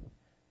fruit?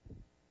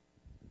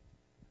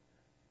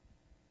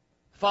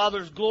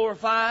 Father's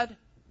glorified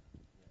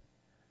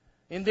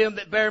in them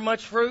that bear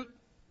much fruit.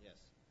 Yes.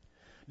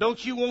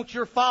 Don't you want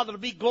your Father to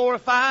be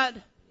glorified?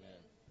 Amen.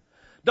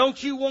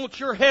 Don't you want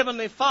your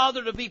Heavenly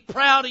Father to be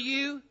proud of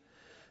you?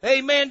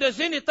 Amen. Does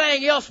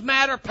anything else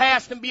matter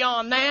past and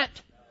beyond that?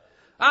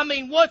 I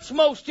mean, what's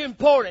most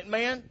important,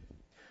 man?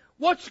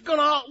 What's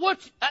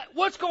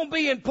gonna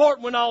be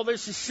important when all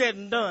this is said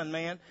and done,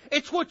 man?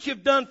 It's what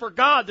you've done for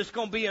God that's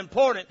gonna be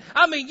important.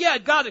 I mean, yeah,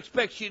 God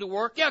expects you to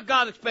work. Yeah,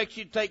 God expects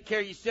you to take care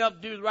of yourself,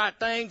 do the right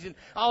things and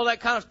all that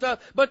kind of stuff.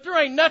 But there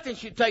ain't nothing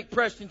should take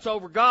precedence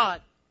over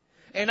God.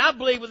 And I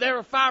believe with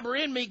every fiber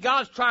in me,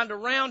 God's trying to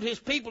round His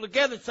people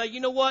together and say,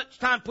 you know what? It's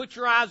time to put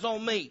your eyes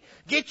on me.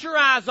 Get your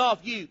eyes off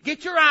you.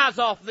 Get your eyes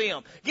off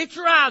them. Get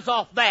your eyes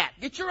off that.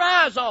 Get your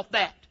eyes off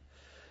that.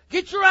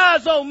 Get your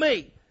eyes on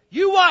me.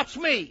 You watch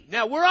me.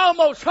 Now, we're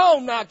almost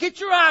home now. Get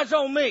your eyes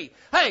on me.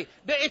 Hey,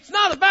 it's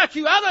not about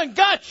you. I done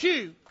got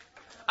you.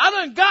 I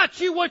done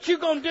got you. What you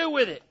going to do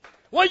with it?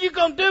 What are you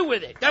going to do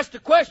with it? That's the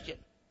question.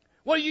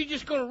 Well, are you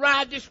just going to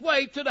ride this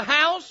wave to the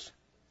house?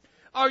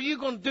 Or are you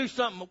going to do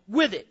something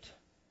with it?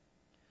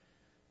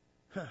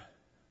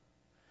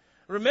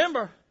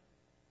 Remember,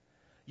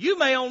 you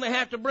may only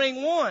have to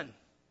bring one.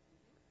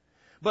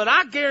 But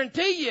I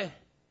guarantee you,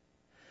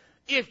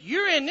 if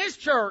you're in this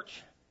church,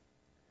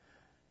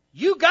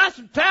 you got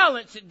some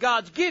talents that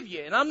God's give you.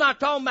 And I'm not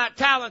talking about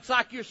talents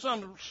like you're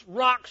some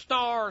rock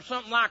star or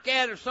something like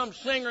that or some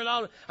singer and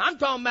all that. I'm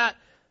talking about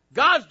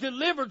God's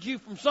delivered you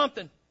from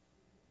something.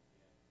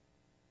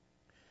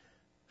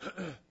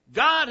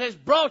 God has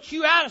brought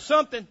you out of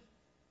something.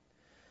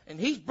 And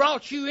He's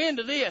brought you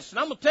into this. And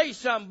I'm going to tell you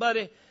something,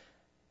 buddy.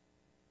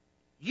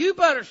 You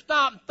better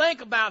stop and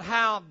think about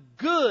how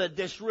good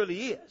this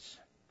really is.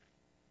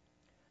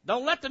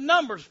 Don't let the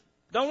numbers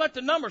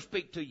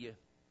speak to you.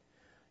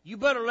 You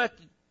better let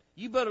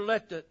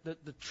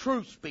the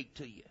truth speak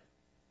to you.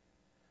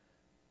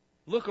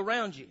 Look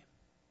around you.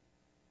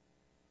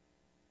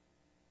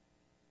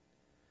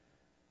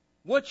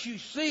 What you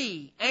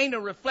see ain't a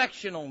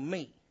reflection on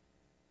me.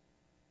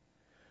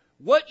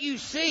 What you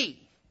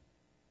see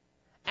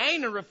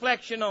ain't a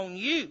reflection on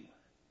you.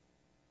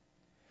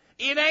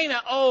 It ain't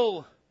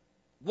oh,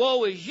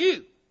 woe is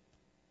you.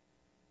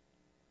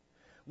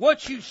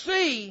 What you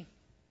see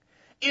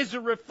is a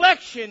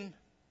reflection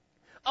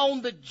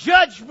on the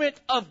judgment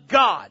of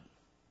God.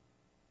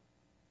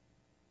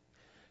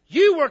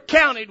 You were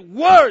counted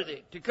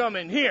worthy to come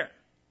in here.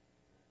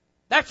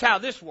 That's how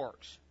this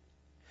works.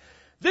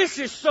 This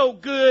is so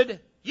good,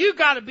 you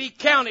got to be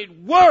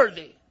counted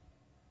worthy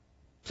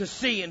to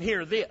see and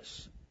hear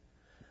this.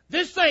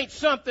 This ain't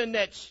something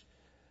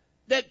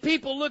that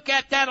people look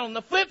at that on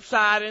the flip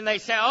side and they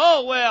say,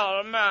 oh,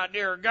 well, my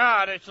dear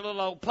God, it's a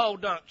little old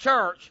podunk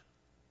church.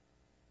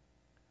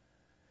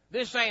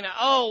 This ain't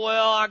oh,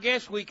 well, I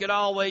guess we could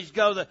always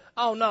go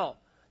oh, no.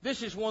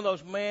 This is one of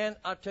those, man,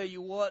 I tell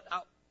you what,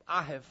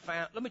 I have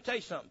found, let me tell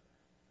you something.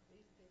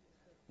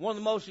 One of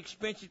the most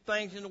expensive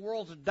things in the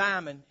world is a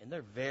diamond, and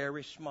they're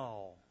very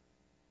small.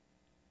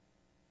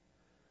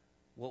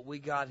 What we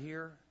got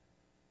here,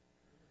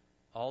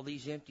 all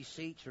these empty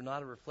seats are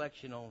not a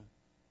reflection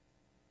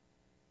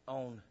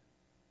on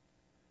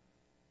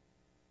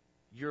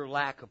your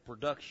lack of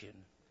production.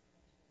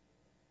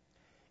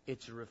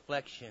 It's a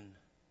reflection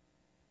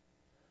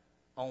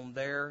on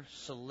their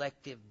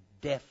selective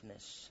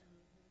deafness.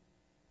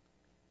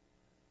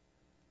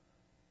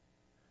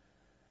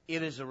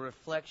 It is a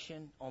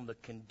reflection on the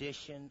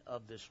condition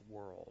of this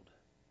world.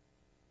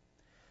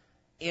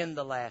 In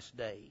the last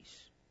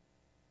days.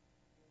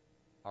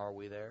 Are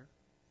we there?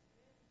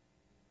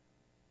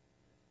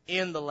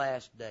 In the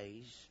last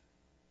days,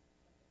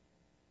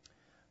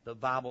 the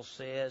Bible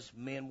says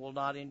men will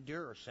not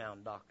endure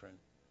sound doctrine.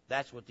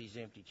 That's what these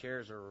empty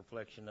chairs are a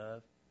reflection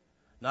of.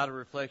 Not a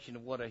reflection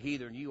of what a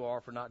heathen you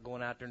are for not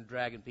going out there and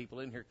dragging people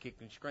in here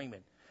kicking and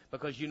screaming.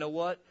 Because you know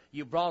what?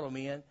 You brought them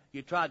in.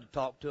 You tried to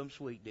talk to them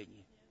sweet, didn't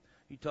you?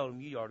 You told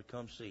them you ought to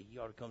come see.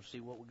 You ought to come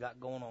see what we got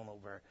going on over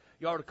there.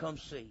 You ought to come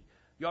see.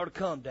 You ought to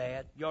come,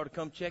 Dad. You ought to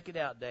come check it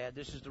out, Dad.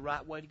 This is the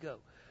right way to go.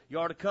 You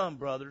ought to come,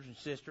 brothers and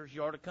sisters.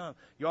 You ought to come.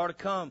 You ought to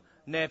come,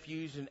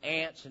 nephews and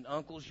aunts and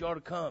uncles. You ought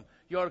to come.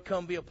 You ought to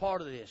come be a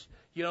part of this.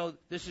 You know,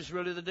 this is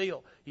really the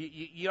deal.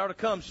 You ought to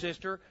come,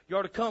 sister. You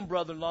ought to come,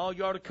 brother-in-law.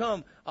 You ought to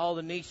come, all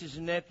the nieces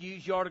and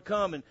nephews. You ought to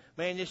come. And,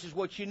 man, this is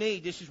what you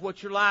need. This is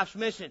what your life's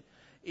missing.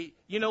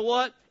 You know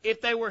what?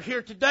 If they were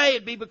here today,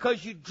 it'd be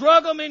because you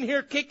drug them in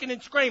here kicking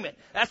and screaming.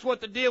 That's what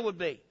the deal would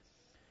be.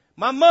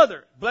 My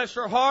mother, bless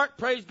her heart,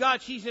 praise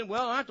God, she's in,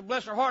 well, I have to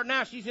bless her heart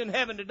now, she's in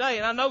heaven today,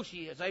 and I know she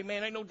is.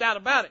 Amen. Ain't no doubt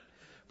about it.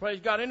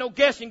 Praise God. Ain't no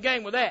guessing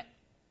game with that.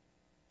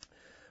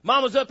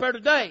 Mama's up there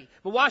today.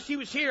 But while she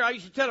was here, I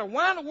used to tell her,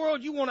 why in the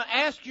world you want to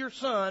ask your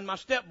son, my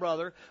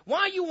stepbrother,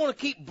 why you want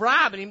to keep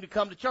bribing him to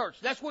come to church?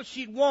 That's what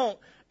she'd want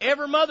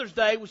every Mother's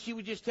Day. She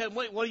would just tell him,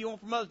 what do you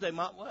want for Mother's Day,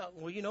 Mom?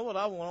 Well, you know what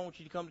I want. I want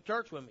you to come to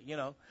church with me, you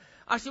know.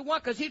 I said, why?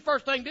 Because he'd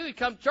first thing to do, he'd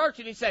come to church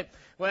and he'd say,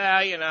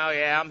 well, you know,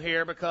 yeah, I'm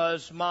here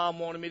because Mom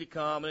wanted me to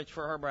come and it's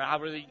for her birthday. I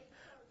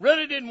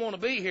really didn't want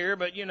to be here,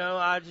 but, you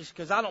know,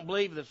 because I don't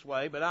believe this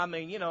way. But I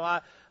mean, you know,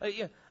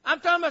 I'm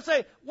talking about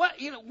saying, what,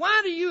 you know,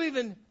 why do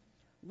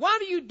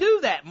you do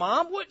that,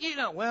 Mom? What, you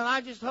know, well,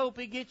 I just hope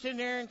he gets in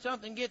there and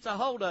something gets a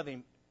hold of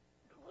him.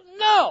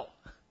 No.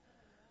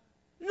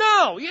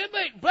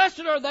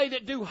 Blessed are they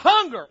that do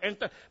hunger. And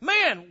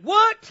man,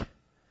 what?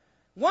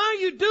 Why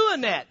are you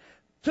doing that?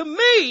 To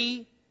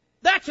me,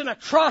 that's an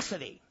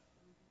atrocity.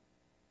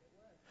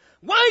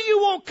 Why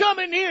you won't come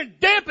in here and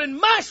dampen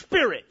my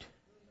spirit?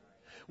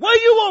 Why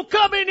you won't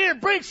come in here and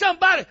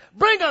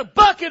bring a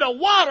bucket of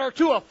water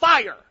to a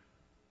fire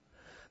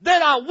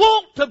that I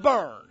want to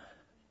burn?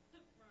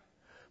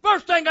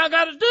 First thing I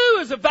got to do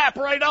is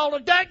evaporate all the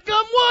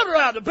dadgum water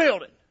out of the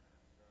building.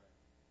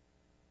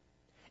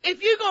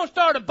 If you're going to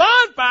start a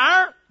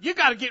bonfire, you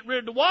got to get rid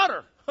of the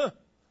water.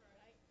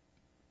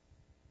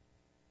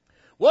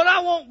 What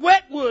I want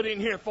wet wood in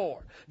here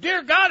for?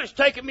 Dear God, it's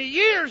taken me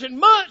years and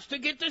months to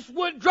get this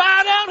wood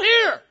dried out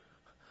here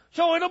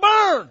so it'll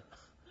burn.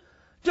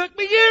 Took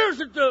me years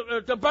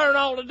to burn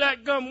all of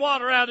that gum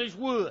water out of this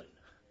wood.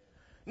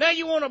 Now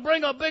you want to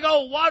bring a big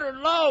old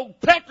waterlogged,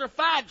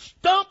 petrified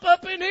stump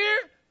up in here?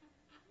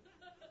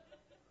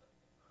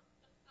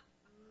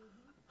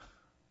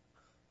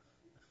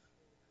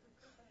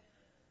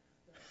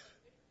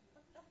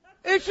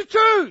 It's the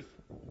truth.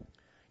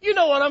 You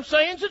know what I'm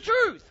saying? It's the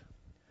truth.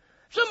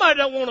 Somebody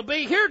don't want to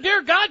be here.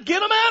 Dear God,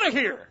 get them out of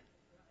here.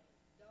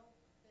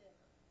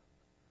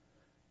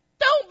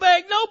 Don't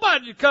beg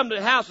nobody to come to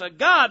the house of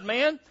God,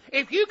 man.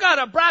 If you got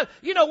a bribe,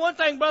 you know one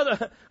thing,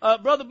 Brother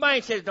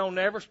Banks says, don't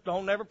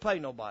never pay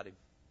nobody.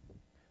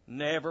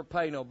 Never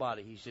pay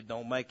nobody. He said,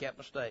 don't make that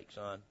mistake,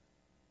 son.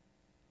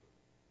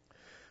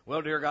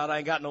 Well, dear God, I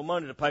ain't got no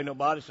money to pay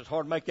nobody, so it's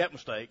hard to make that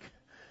mistake.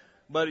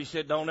 But he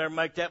said, don't ever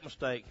make that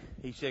mistake.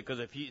 He said, because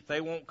if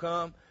they won't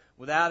come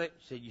without it,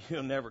 he said,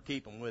 you'll never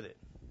keep them with it.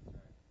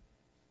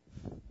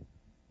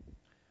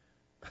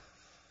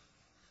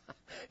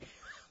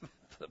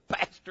 The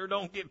pastor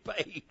don't get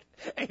paid.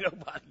 Ain't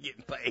nobody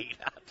getting paid.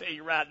 I'll tell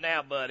you right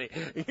now, buddy.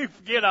 You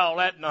forget all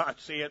that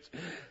nonsense.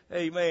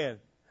 Amen.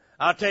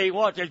 I'll tell you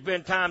what, there's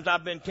been times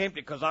I've been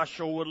tempted because I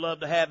sure would love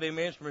to have them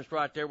instruments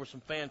right there with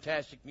some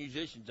fantastic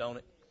musicians on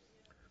it.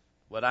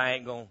 But I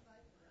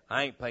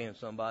ain't paying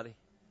somebody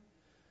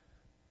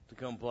to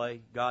come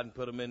play. God can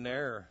put them in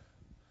there,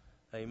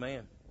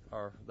 amen,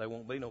 or there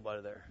won't be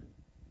nobody there.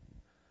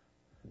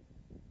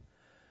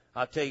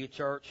 I tell you,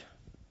 church,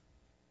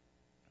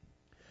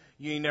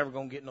 you ain't never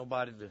going to get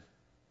nobody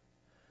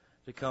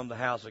to come to the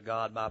house of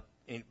God by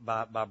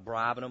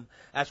bribing them.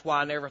 That's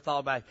why I never thought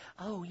about,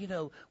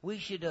 we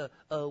should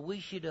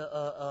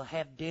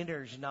have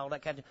dinners and all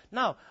that kind of.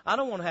 No, I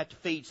don't want to have to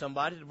feed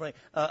somebody to bring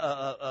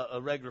a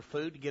regular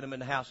food to get them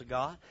in the house of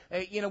God.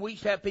 We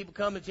used to have people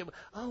come and say,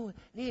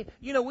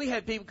 we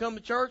had people come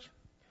to church,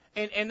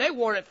 and they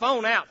wore that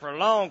phone out for a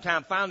long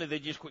time. Finally, they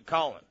just quit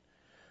calling.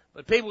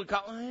 But people would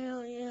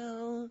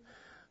call,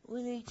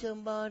 we need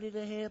somebody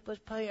to help us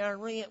pay our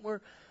rent.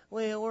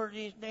 We're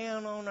just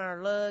down on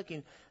our luck,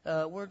 and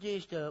we're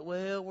just,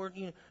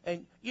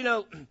 and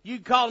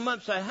you'd call them up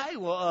and say, hey,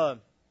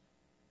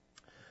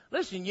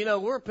 listen,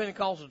 we're a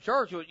Pentecostal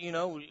church.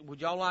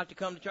 Would y'all like to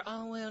come to church?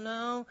 Oh,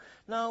 well,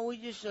 no, we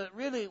just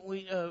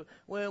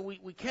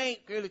we can't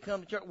really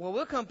come to church. Well,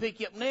 we'll come pick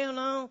you up now.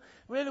 No,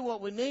 really,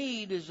 what we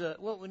need is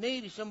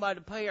somebody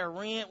to pay our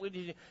rent. We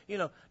just,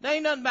 there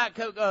ain't nothing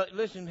about.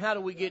 Listen, how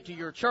do we get to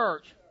your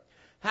church?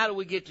 How do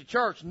we get to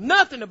church?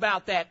 Nothing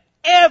about that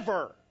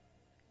ever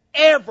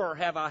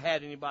have I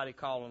had anybody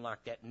calling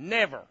like that.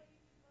 Never.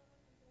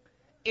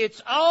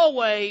 It's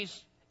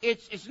always.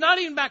 It's not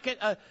even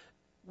about.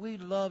 We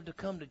love to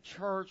come to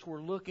church. We're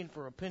looking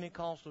for a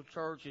Pentecostal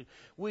church, and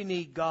we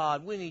need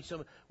God. We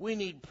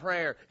need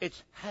prayer.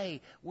 It's,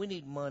 hey, we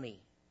need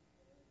money.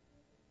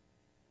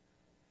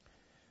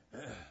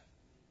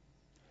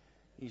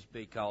 Used to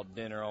be called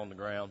dinner on the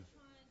ground.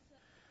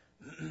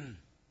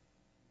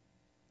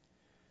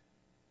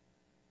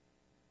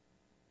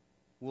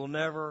 We'll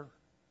never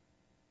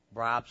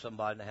bribe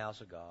somebody in the house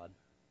of God.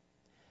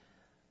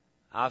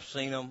 I've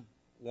seen them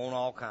want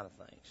all kind of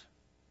things.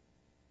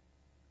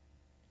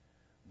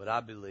 But I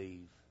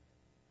believe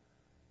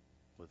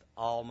with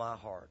all my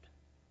heart,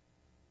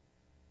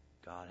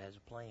 God has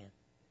a plan.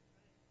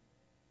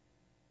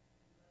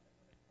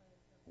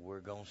 We're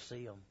going to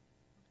see Him.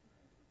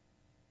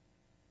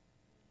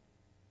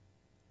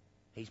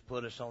 He's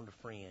put us on the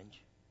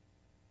fringe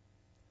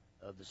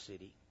of the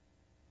city,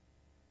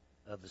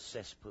 of the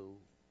cesspool,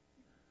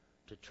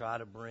 to try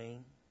to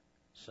bring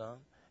some.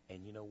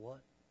 And you know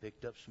what?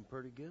 Picked up some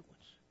pretty good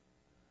ones.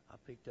 I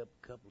picked up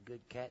a couple of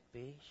good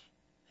catfish.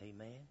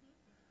 Amen.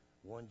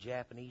 One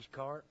Japanese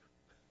carp.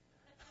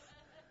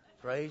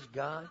 Praise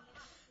God.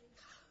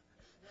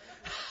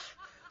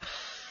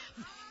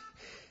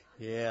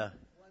 Yeah,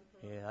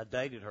 I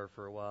dated her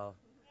for a while.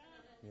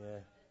 Yeah,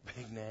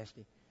 big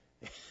nasty.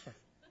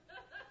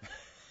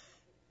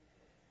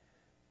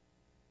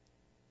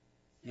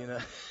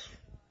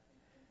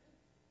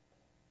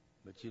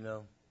 But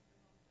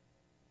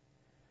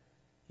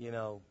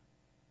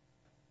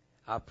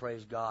I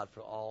praise God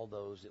for all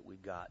those that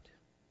we've got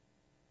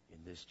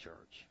in this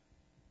church.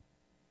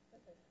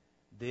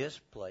 This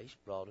place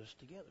brought us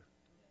together.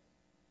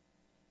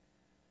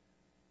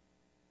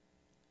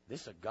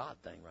 This is a God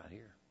thing right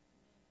here.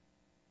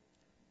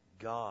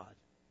 God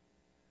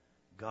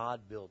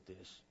built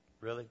this.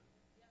 Really?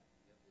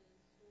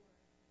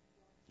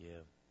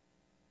 Yeah.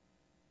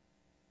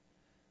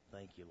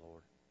 Thank you,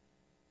 Lord.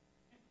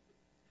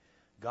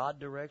 God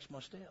directs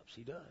my steps.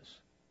 He does.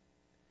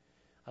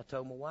 I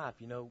told my wife,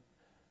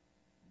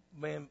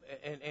 man,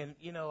 and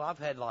I've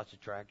had lots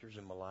of tractors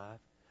in my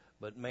life.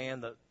 But, man,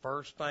 the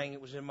first thing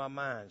that was in my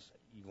mind is,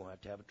 you're going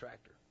to have a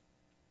tractor.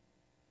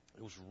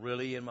 It was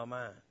really in my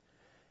mind.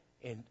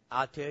 And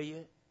I tell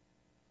you,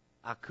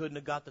 I couldn't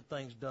have got the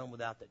things done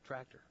without that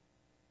tractor.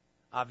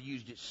 I've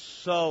used it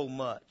so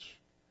much.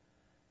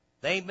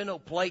 There ain't been no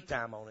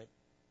playtime on it.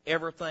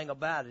 Everything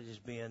about it has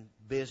been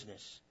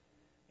business.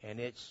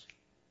 And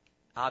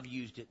I've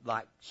used it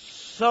like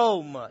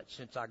so much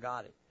since I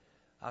got it.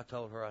 I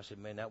told her, I said,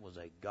 man, that was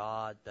a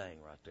God thing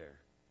right there.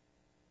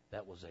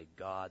 That was a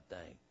God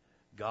thing.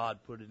 God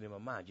put it in my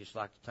mind, just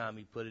like the time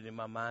He put it in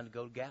my mind to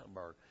go to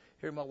Gatlinburg.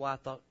 Here my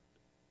wife thought,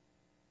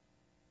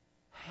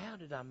 how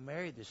did I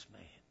marry this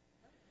man?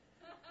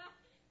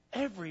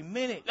 Every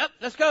minute,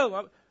 let's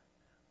go.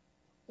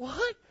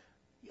 What?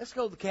 Let's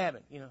go to the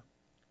cabin,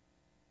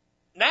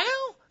 Now?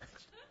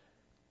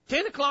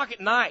 10 o'clock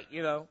at night,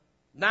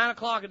 9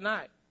 o'clock at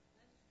night.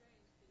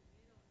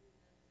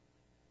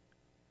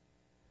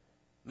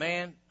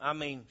 Man,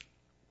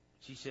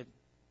 she said,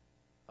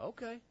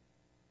 okay.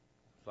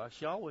 Like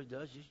she always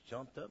does, just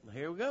jumped up and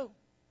here we go.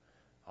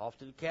 Off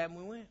to the cabin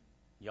we went.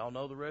 Y'all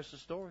know the rest of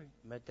the story.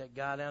 Met that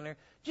guy down there.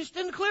 Just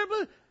in the clear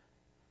blue.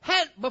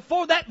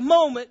 Before that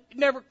moment, it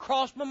never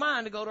crossed my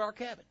mind to go to our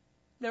cabin.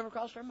 Never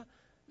crossed our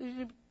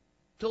mind.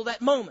 Till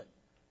that moment.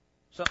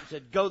 Something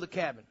said, go to the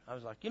cabin. I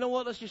was like, you know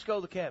what? Let's just go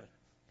to the cabin.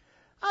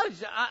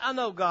 I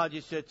know God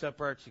just sits up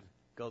there and says,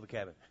 go to the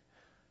cabin.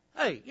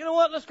 Hey, you know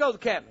what? Let's go to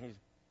the cabin.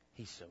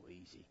 He's so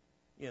easy.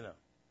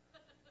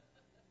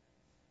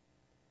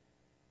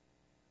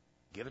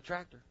 Get a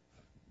tractor.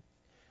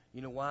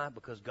 You know why?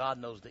 Because God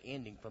knows the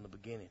ending from the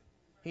beginning.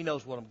 He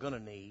knows what I'm going to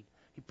need.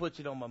 He puts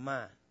it on my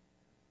mind.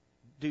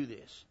 Do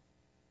this.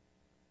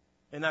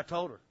 And I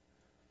told her.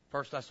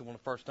 First, I said, one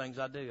of the first things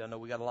I do, I know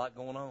we got a lot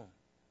going on.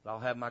 But I'll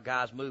have my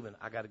guys moving.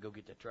 I got to go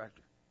get that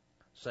tractor.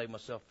 Save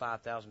myself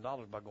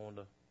 $5,000 by going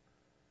to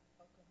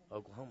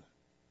Oklahoma.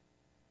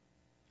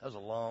 That was a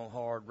long,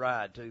 hard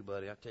ride, too,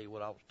 buddy. I tell you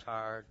what, I was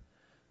tired,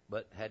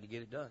 but had to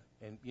get it done.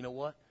 And you know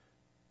what?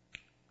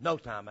 No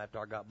time after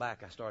I got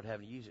back, I started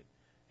having to use it.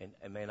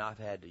 And man, I've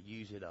had to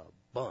use it a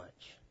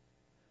bunch.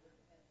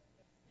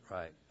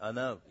 Right. I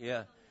know.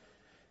 Yeah.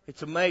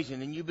 It's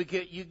amazing. And you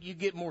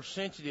get more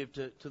sensitive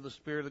to the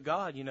Spirit of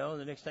God, and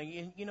the next thing,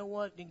 and you know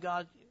what? And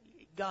God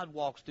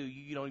walks through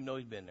you. You don't even know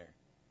He's been there.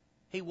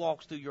 He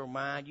walks through your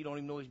mind. You don't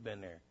even know He's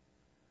been there.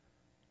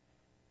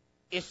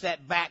 It's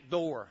that back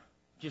door.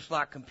 Just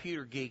like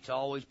computer geeks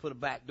always put a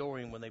back door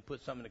in when they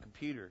put something in a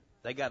computer.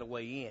 They got a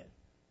way in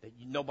that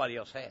nobody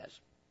else has.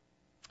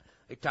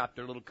 They type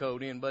their little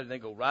code in, buddy, and they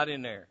go right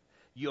in there.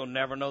 You'll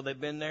never know they've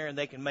been there, and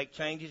they can make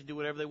changes, do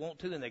whatever they want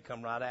to, and they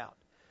come right out.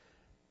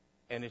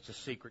 And it's a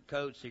secret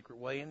code, secret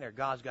way in there.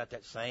 God's got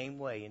that same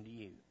way into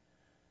you.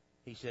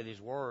 He said His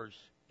words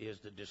is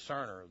the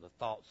discerner of the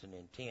thoughts and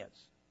intents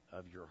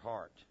of your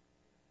heart.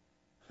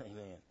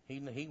 Amen.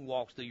 He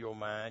walks through your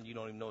mind. You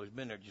don't even know He's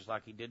been there, just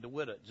like He did the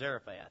widow at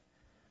Zarephath.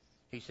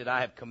 He said,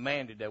 I have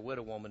commanded that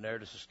widow woman there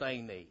to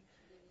sustain thee.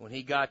 When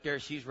He got there,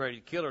 she's ready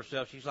to kill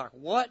herself. She's like,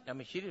 what? I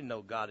mean, she didn't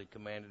know God had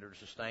commanded her to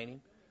sustain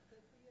him.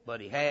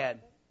 But He had.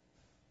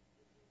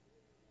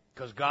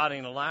 Because God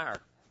ain't a liar.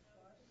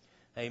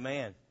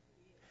 Amen.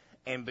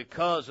 And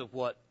because of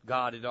what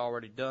God had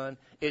already done,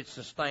 it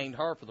sustained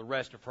her for the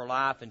rest of her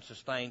life and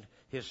sustained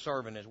His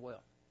servant as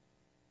well.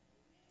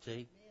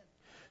 See?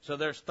 So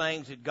there's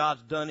things that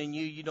God's done in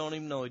you you don't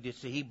even know He did.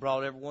 See, He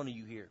brought every one of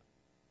you here.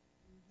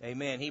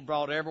 Amen. He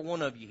brought every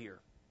one of you here.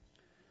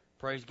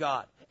 Praise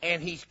God.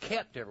 And He's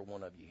kept every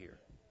one of you here.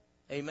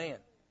 Amen.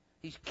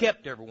 He's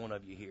kept every one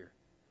of you here.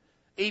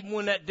 Even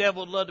when that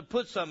devil would love to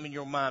put something in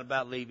your mind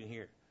about leaving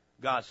here,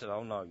 God said,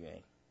 oh, no, you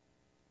ain't.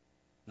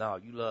 No,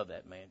 you love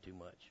that man too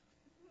much.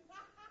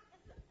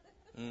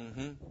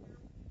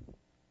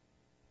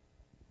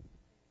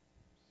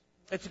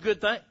 It's a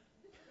good thing.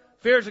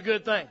 Fear's a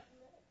good thing.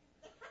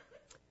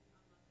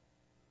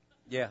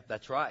 Yeah,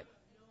 that's right.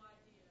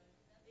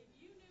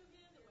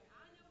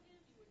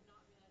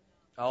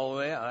 Oh,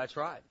 yeah, that's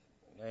right.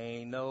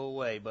 Ain't no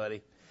way,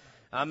 buddy.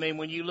 I mean,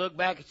 when you look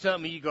back at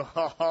something, you go,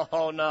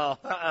 oh, no.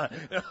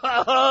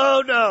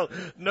 Oh, no.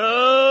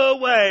 No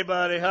way,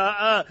 buddy.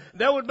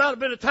 There would about have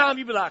been a time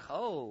you'd be like,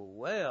 oh,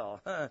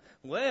 well.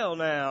 Well,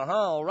 now.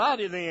 All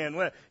righty then.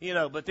 Well, you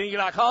know, but then you're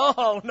like,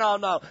 oh,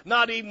 no.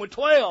 Not even with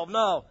 12.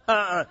 No.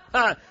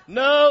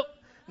 Nope.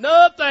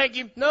 Nope, thank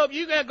you. Nope,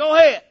 you got go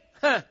ahead.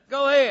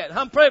 Go ahead.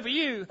 I'm praying for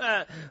you.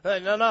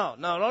 No.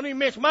 Don't even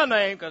mention my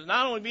name, because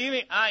not only be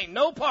me, I ain't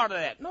no part of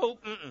that.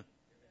 Nope.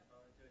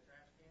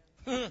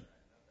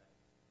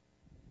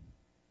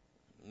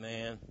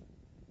 Man.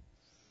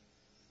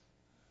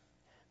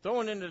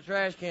 Throwing into the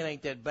trash can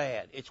ain't that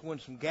bad. It's when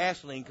some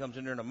gasoline comes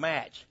in there in a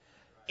match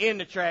in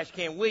the trash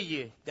can with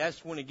you,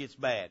 that's when it gets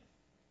bad.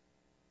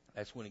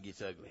 That's when it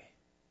gets ugly.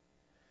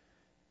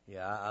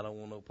 Yeah, I don't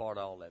want no part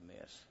of all that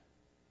mess.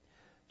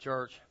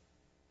 Church,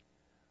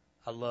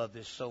 I love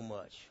this so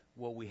much.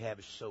 What we have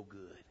is so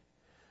good.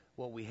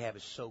 What we have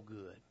is so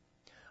good.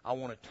 I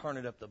want to turn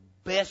it up the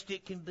best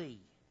it can be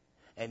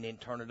and then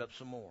turn it up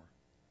some more.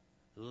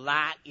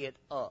 Light it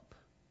up.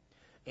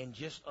 And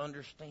just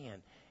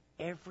understand,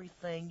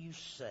 everything you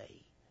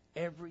say,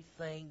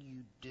 everything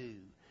you do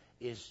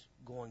is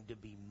going to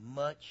be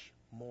much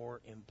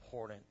more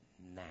important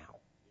now.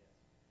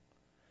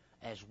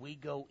 As we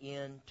go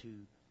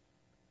into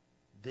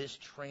this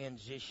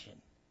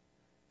transition,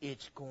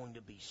 it's going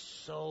to be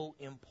so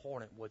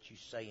important what you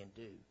say and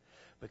do,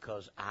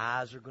 because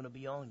eyes are going to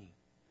be on you.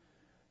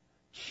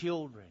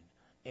 Children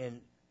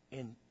and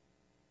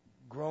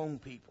grown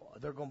people,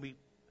 they're going to be,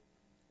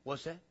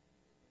 what's that?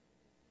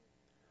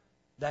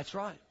 That's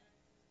right.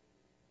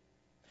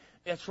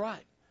 That's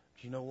right.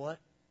 But you know what?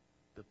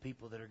 The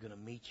people that are going to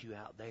meet you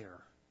out there,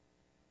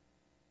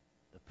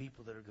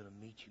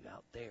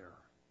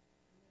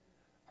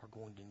 are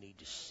going to need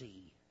to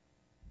see.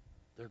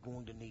 They're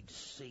going to need to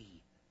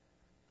see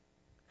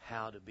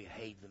how to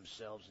behave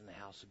themselves in the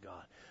house of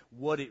God.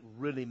 What it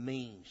really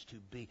means to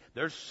be.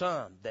 There's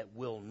some that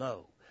will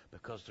know,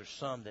 because there's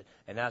some that,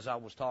 and as I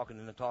was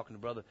talking to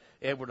Brother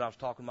Edward, I was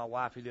talking to my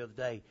wife the other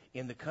day,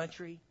 in the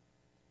country,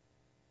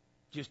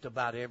 just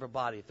about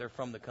everybody, if they're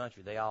from the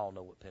country, they all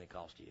know what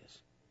Pentecost is,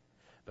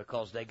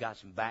 because they got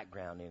some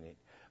background in it,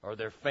 or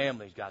their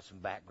family's got some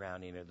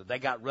background in it, or they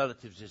got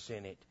relatives that's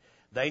in it.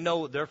 They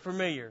know, they're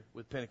familiar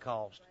with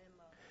Pentecost.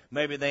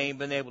 Maybe they ain't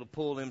been able to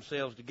pull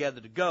themselves together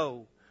to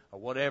go or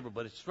whatever,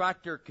 but it's right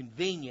there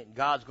convenient, and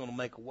God's going to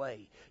make a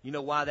way. You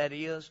know why that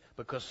is?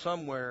 Because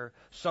somewhere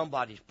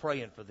somebody's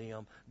praying for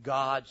them.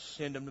 God,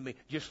 send them to me,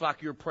 just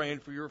like you're praying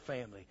for your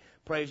family.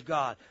 Praise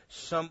God.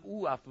 I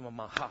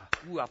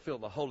feel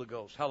the Holy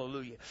Ghost.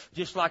 Hallelujah.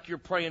 Just like you're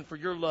praying for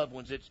your loved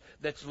ones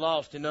that's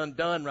lost and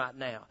undone right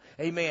now.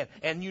 Amen.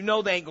 And you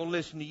know they ain't going to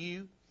listen to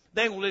you.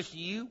 They ain't going to listen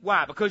to you.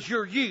 Why? Because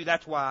you're you.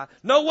 That's why.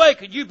 No way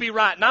could you be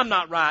right and I'm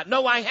not right.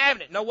 No, I ain't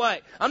having it. No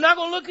way. I'm not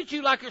going to look at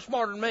you like you're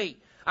smarter than me.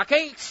 I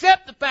can't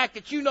accept the fact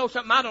that you know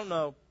something I don't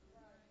know.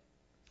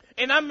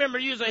 And I remember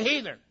you as a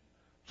heathen.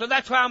 So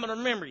that's why I'm going to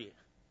remember you.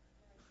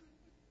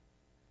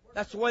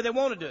 That's the way they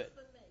want to do it.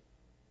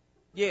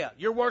 Yeah,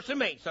 you're worse than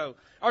me. So,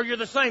 or you're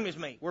the same as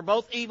me. We're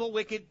both evil,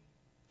 wicked,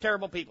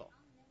 terrible people.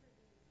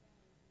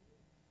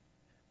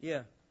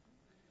 Yeah.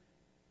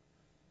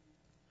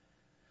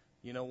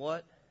 You know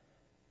what?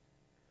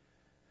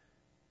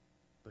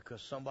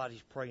 Because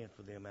somebody's praying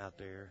for them out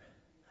there.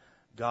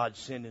 God's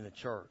sending a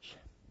church.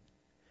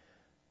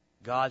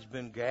 God's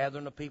been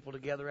gathering the people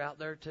together out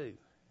there too.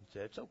 He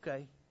said, it's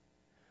okay.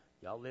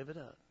 Y'all live it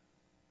up.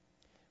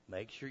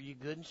 Make sure you're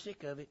good and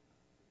sick of it.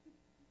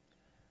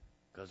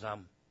 Because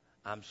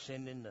I'm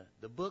sending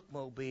the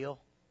bookmobile.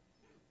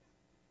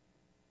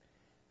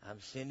 I'm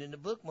sending the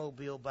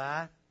bookmobile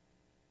by.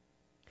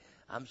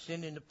 I'm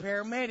sending the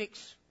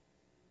paramedics.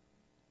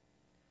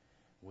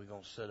 We're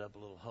going to set up a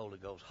little Holy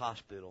Ghost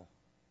hospital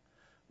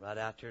right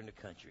out there in the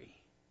country,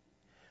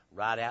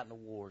 right out in the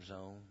war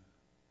zone.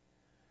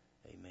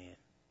 Amen.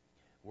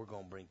 We're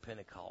going to bring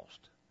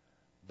Pentecost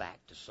back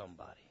to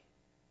somebody.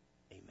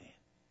 Amen.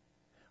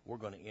 We're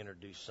going to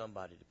introduce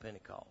somebody to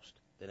Pentecost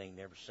that ain't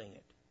never seen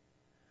it.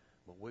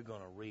 But we're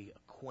going to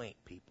reacquaint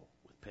people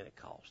with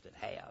Pentecost that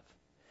have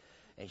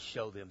and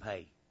show them,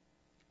 hey,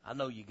 I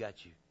know you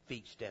got your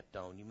feet stepped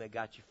on. You may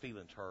got your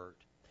feelings hurt.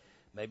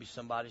 Maybe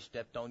somebody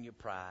stepped on your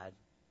pride.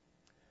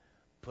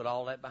 Put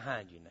all that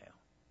behind you now.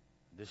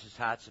 This is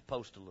how it's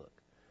supposed to look.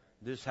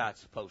 This is how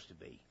it's supposed to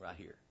be right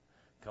here.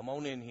 Come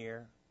on in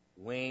here.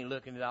 We ain't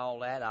looking at all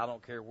that. I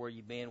don't care where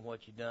you've been,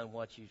 what you've done,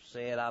 what you've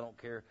said. I don't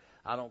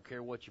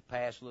care what your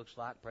past looks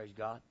like. Praise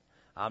God.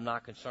 I'm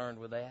not concerned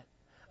with that.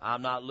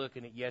 I'm not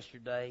looking at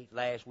yesterday,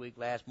 last week,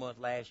 last month,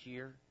 last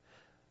year.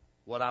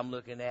 What I'm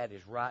looking at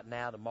is right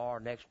now, tomorrow,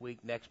 next week,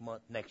 next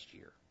month, next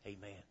year.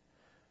 Amen.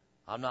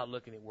 I'm not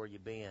looking at where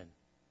you've been,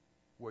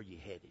 where you're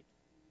headed.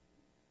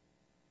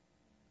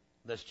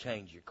 Let's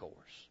change your course.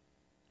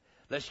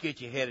 Let's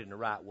get you headed in the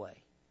right way.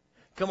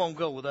 Come on,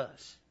 go with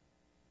us.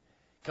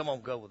 Come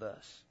on, go with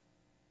us.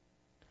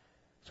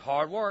 It's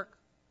hard work.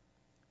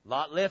 A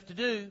lot left to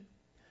do.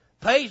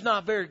 Pay's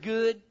not very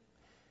good.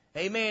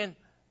 Amen.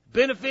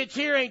 Benefits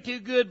here ain't too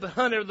good, but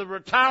under the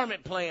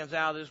retirement plan's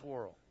out of this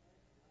world.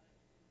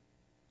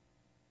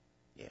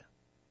 Yeah.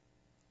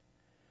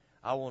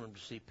 I want them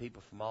to see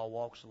people from all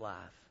walks of life.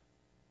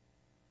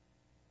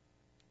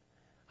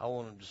 I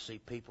want them to see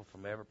people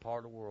from every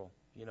part of the world.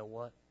 You know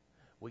what?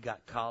 We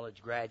got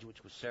college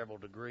graduates with several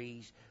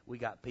degrees. We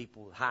got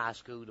people with high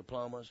school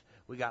diplomas.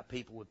 We got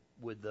people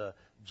with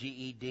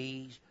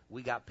GEDs.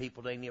 We got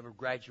people that ain't never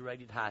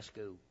graduated high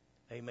school.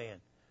 Amen.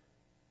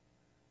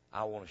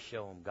 I want to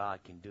show them God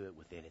can do it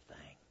with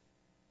anything.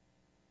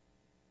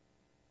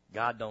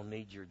 God don't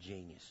need your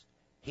genius.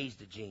 He's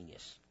the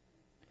genius.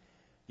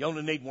 You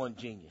only need one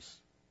genius.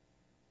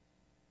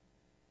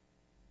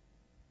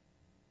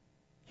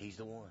 He's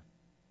the one.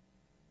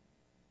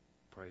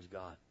 Praise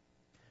God.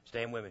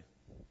 Stand with me.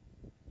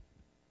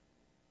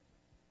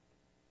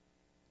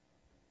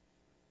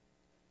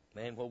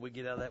 Man, what we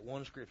get out of that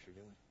one scripture,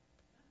 didn't we?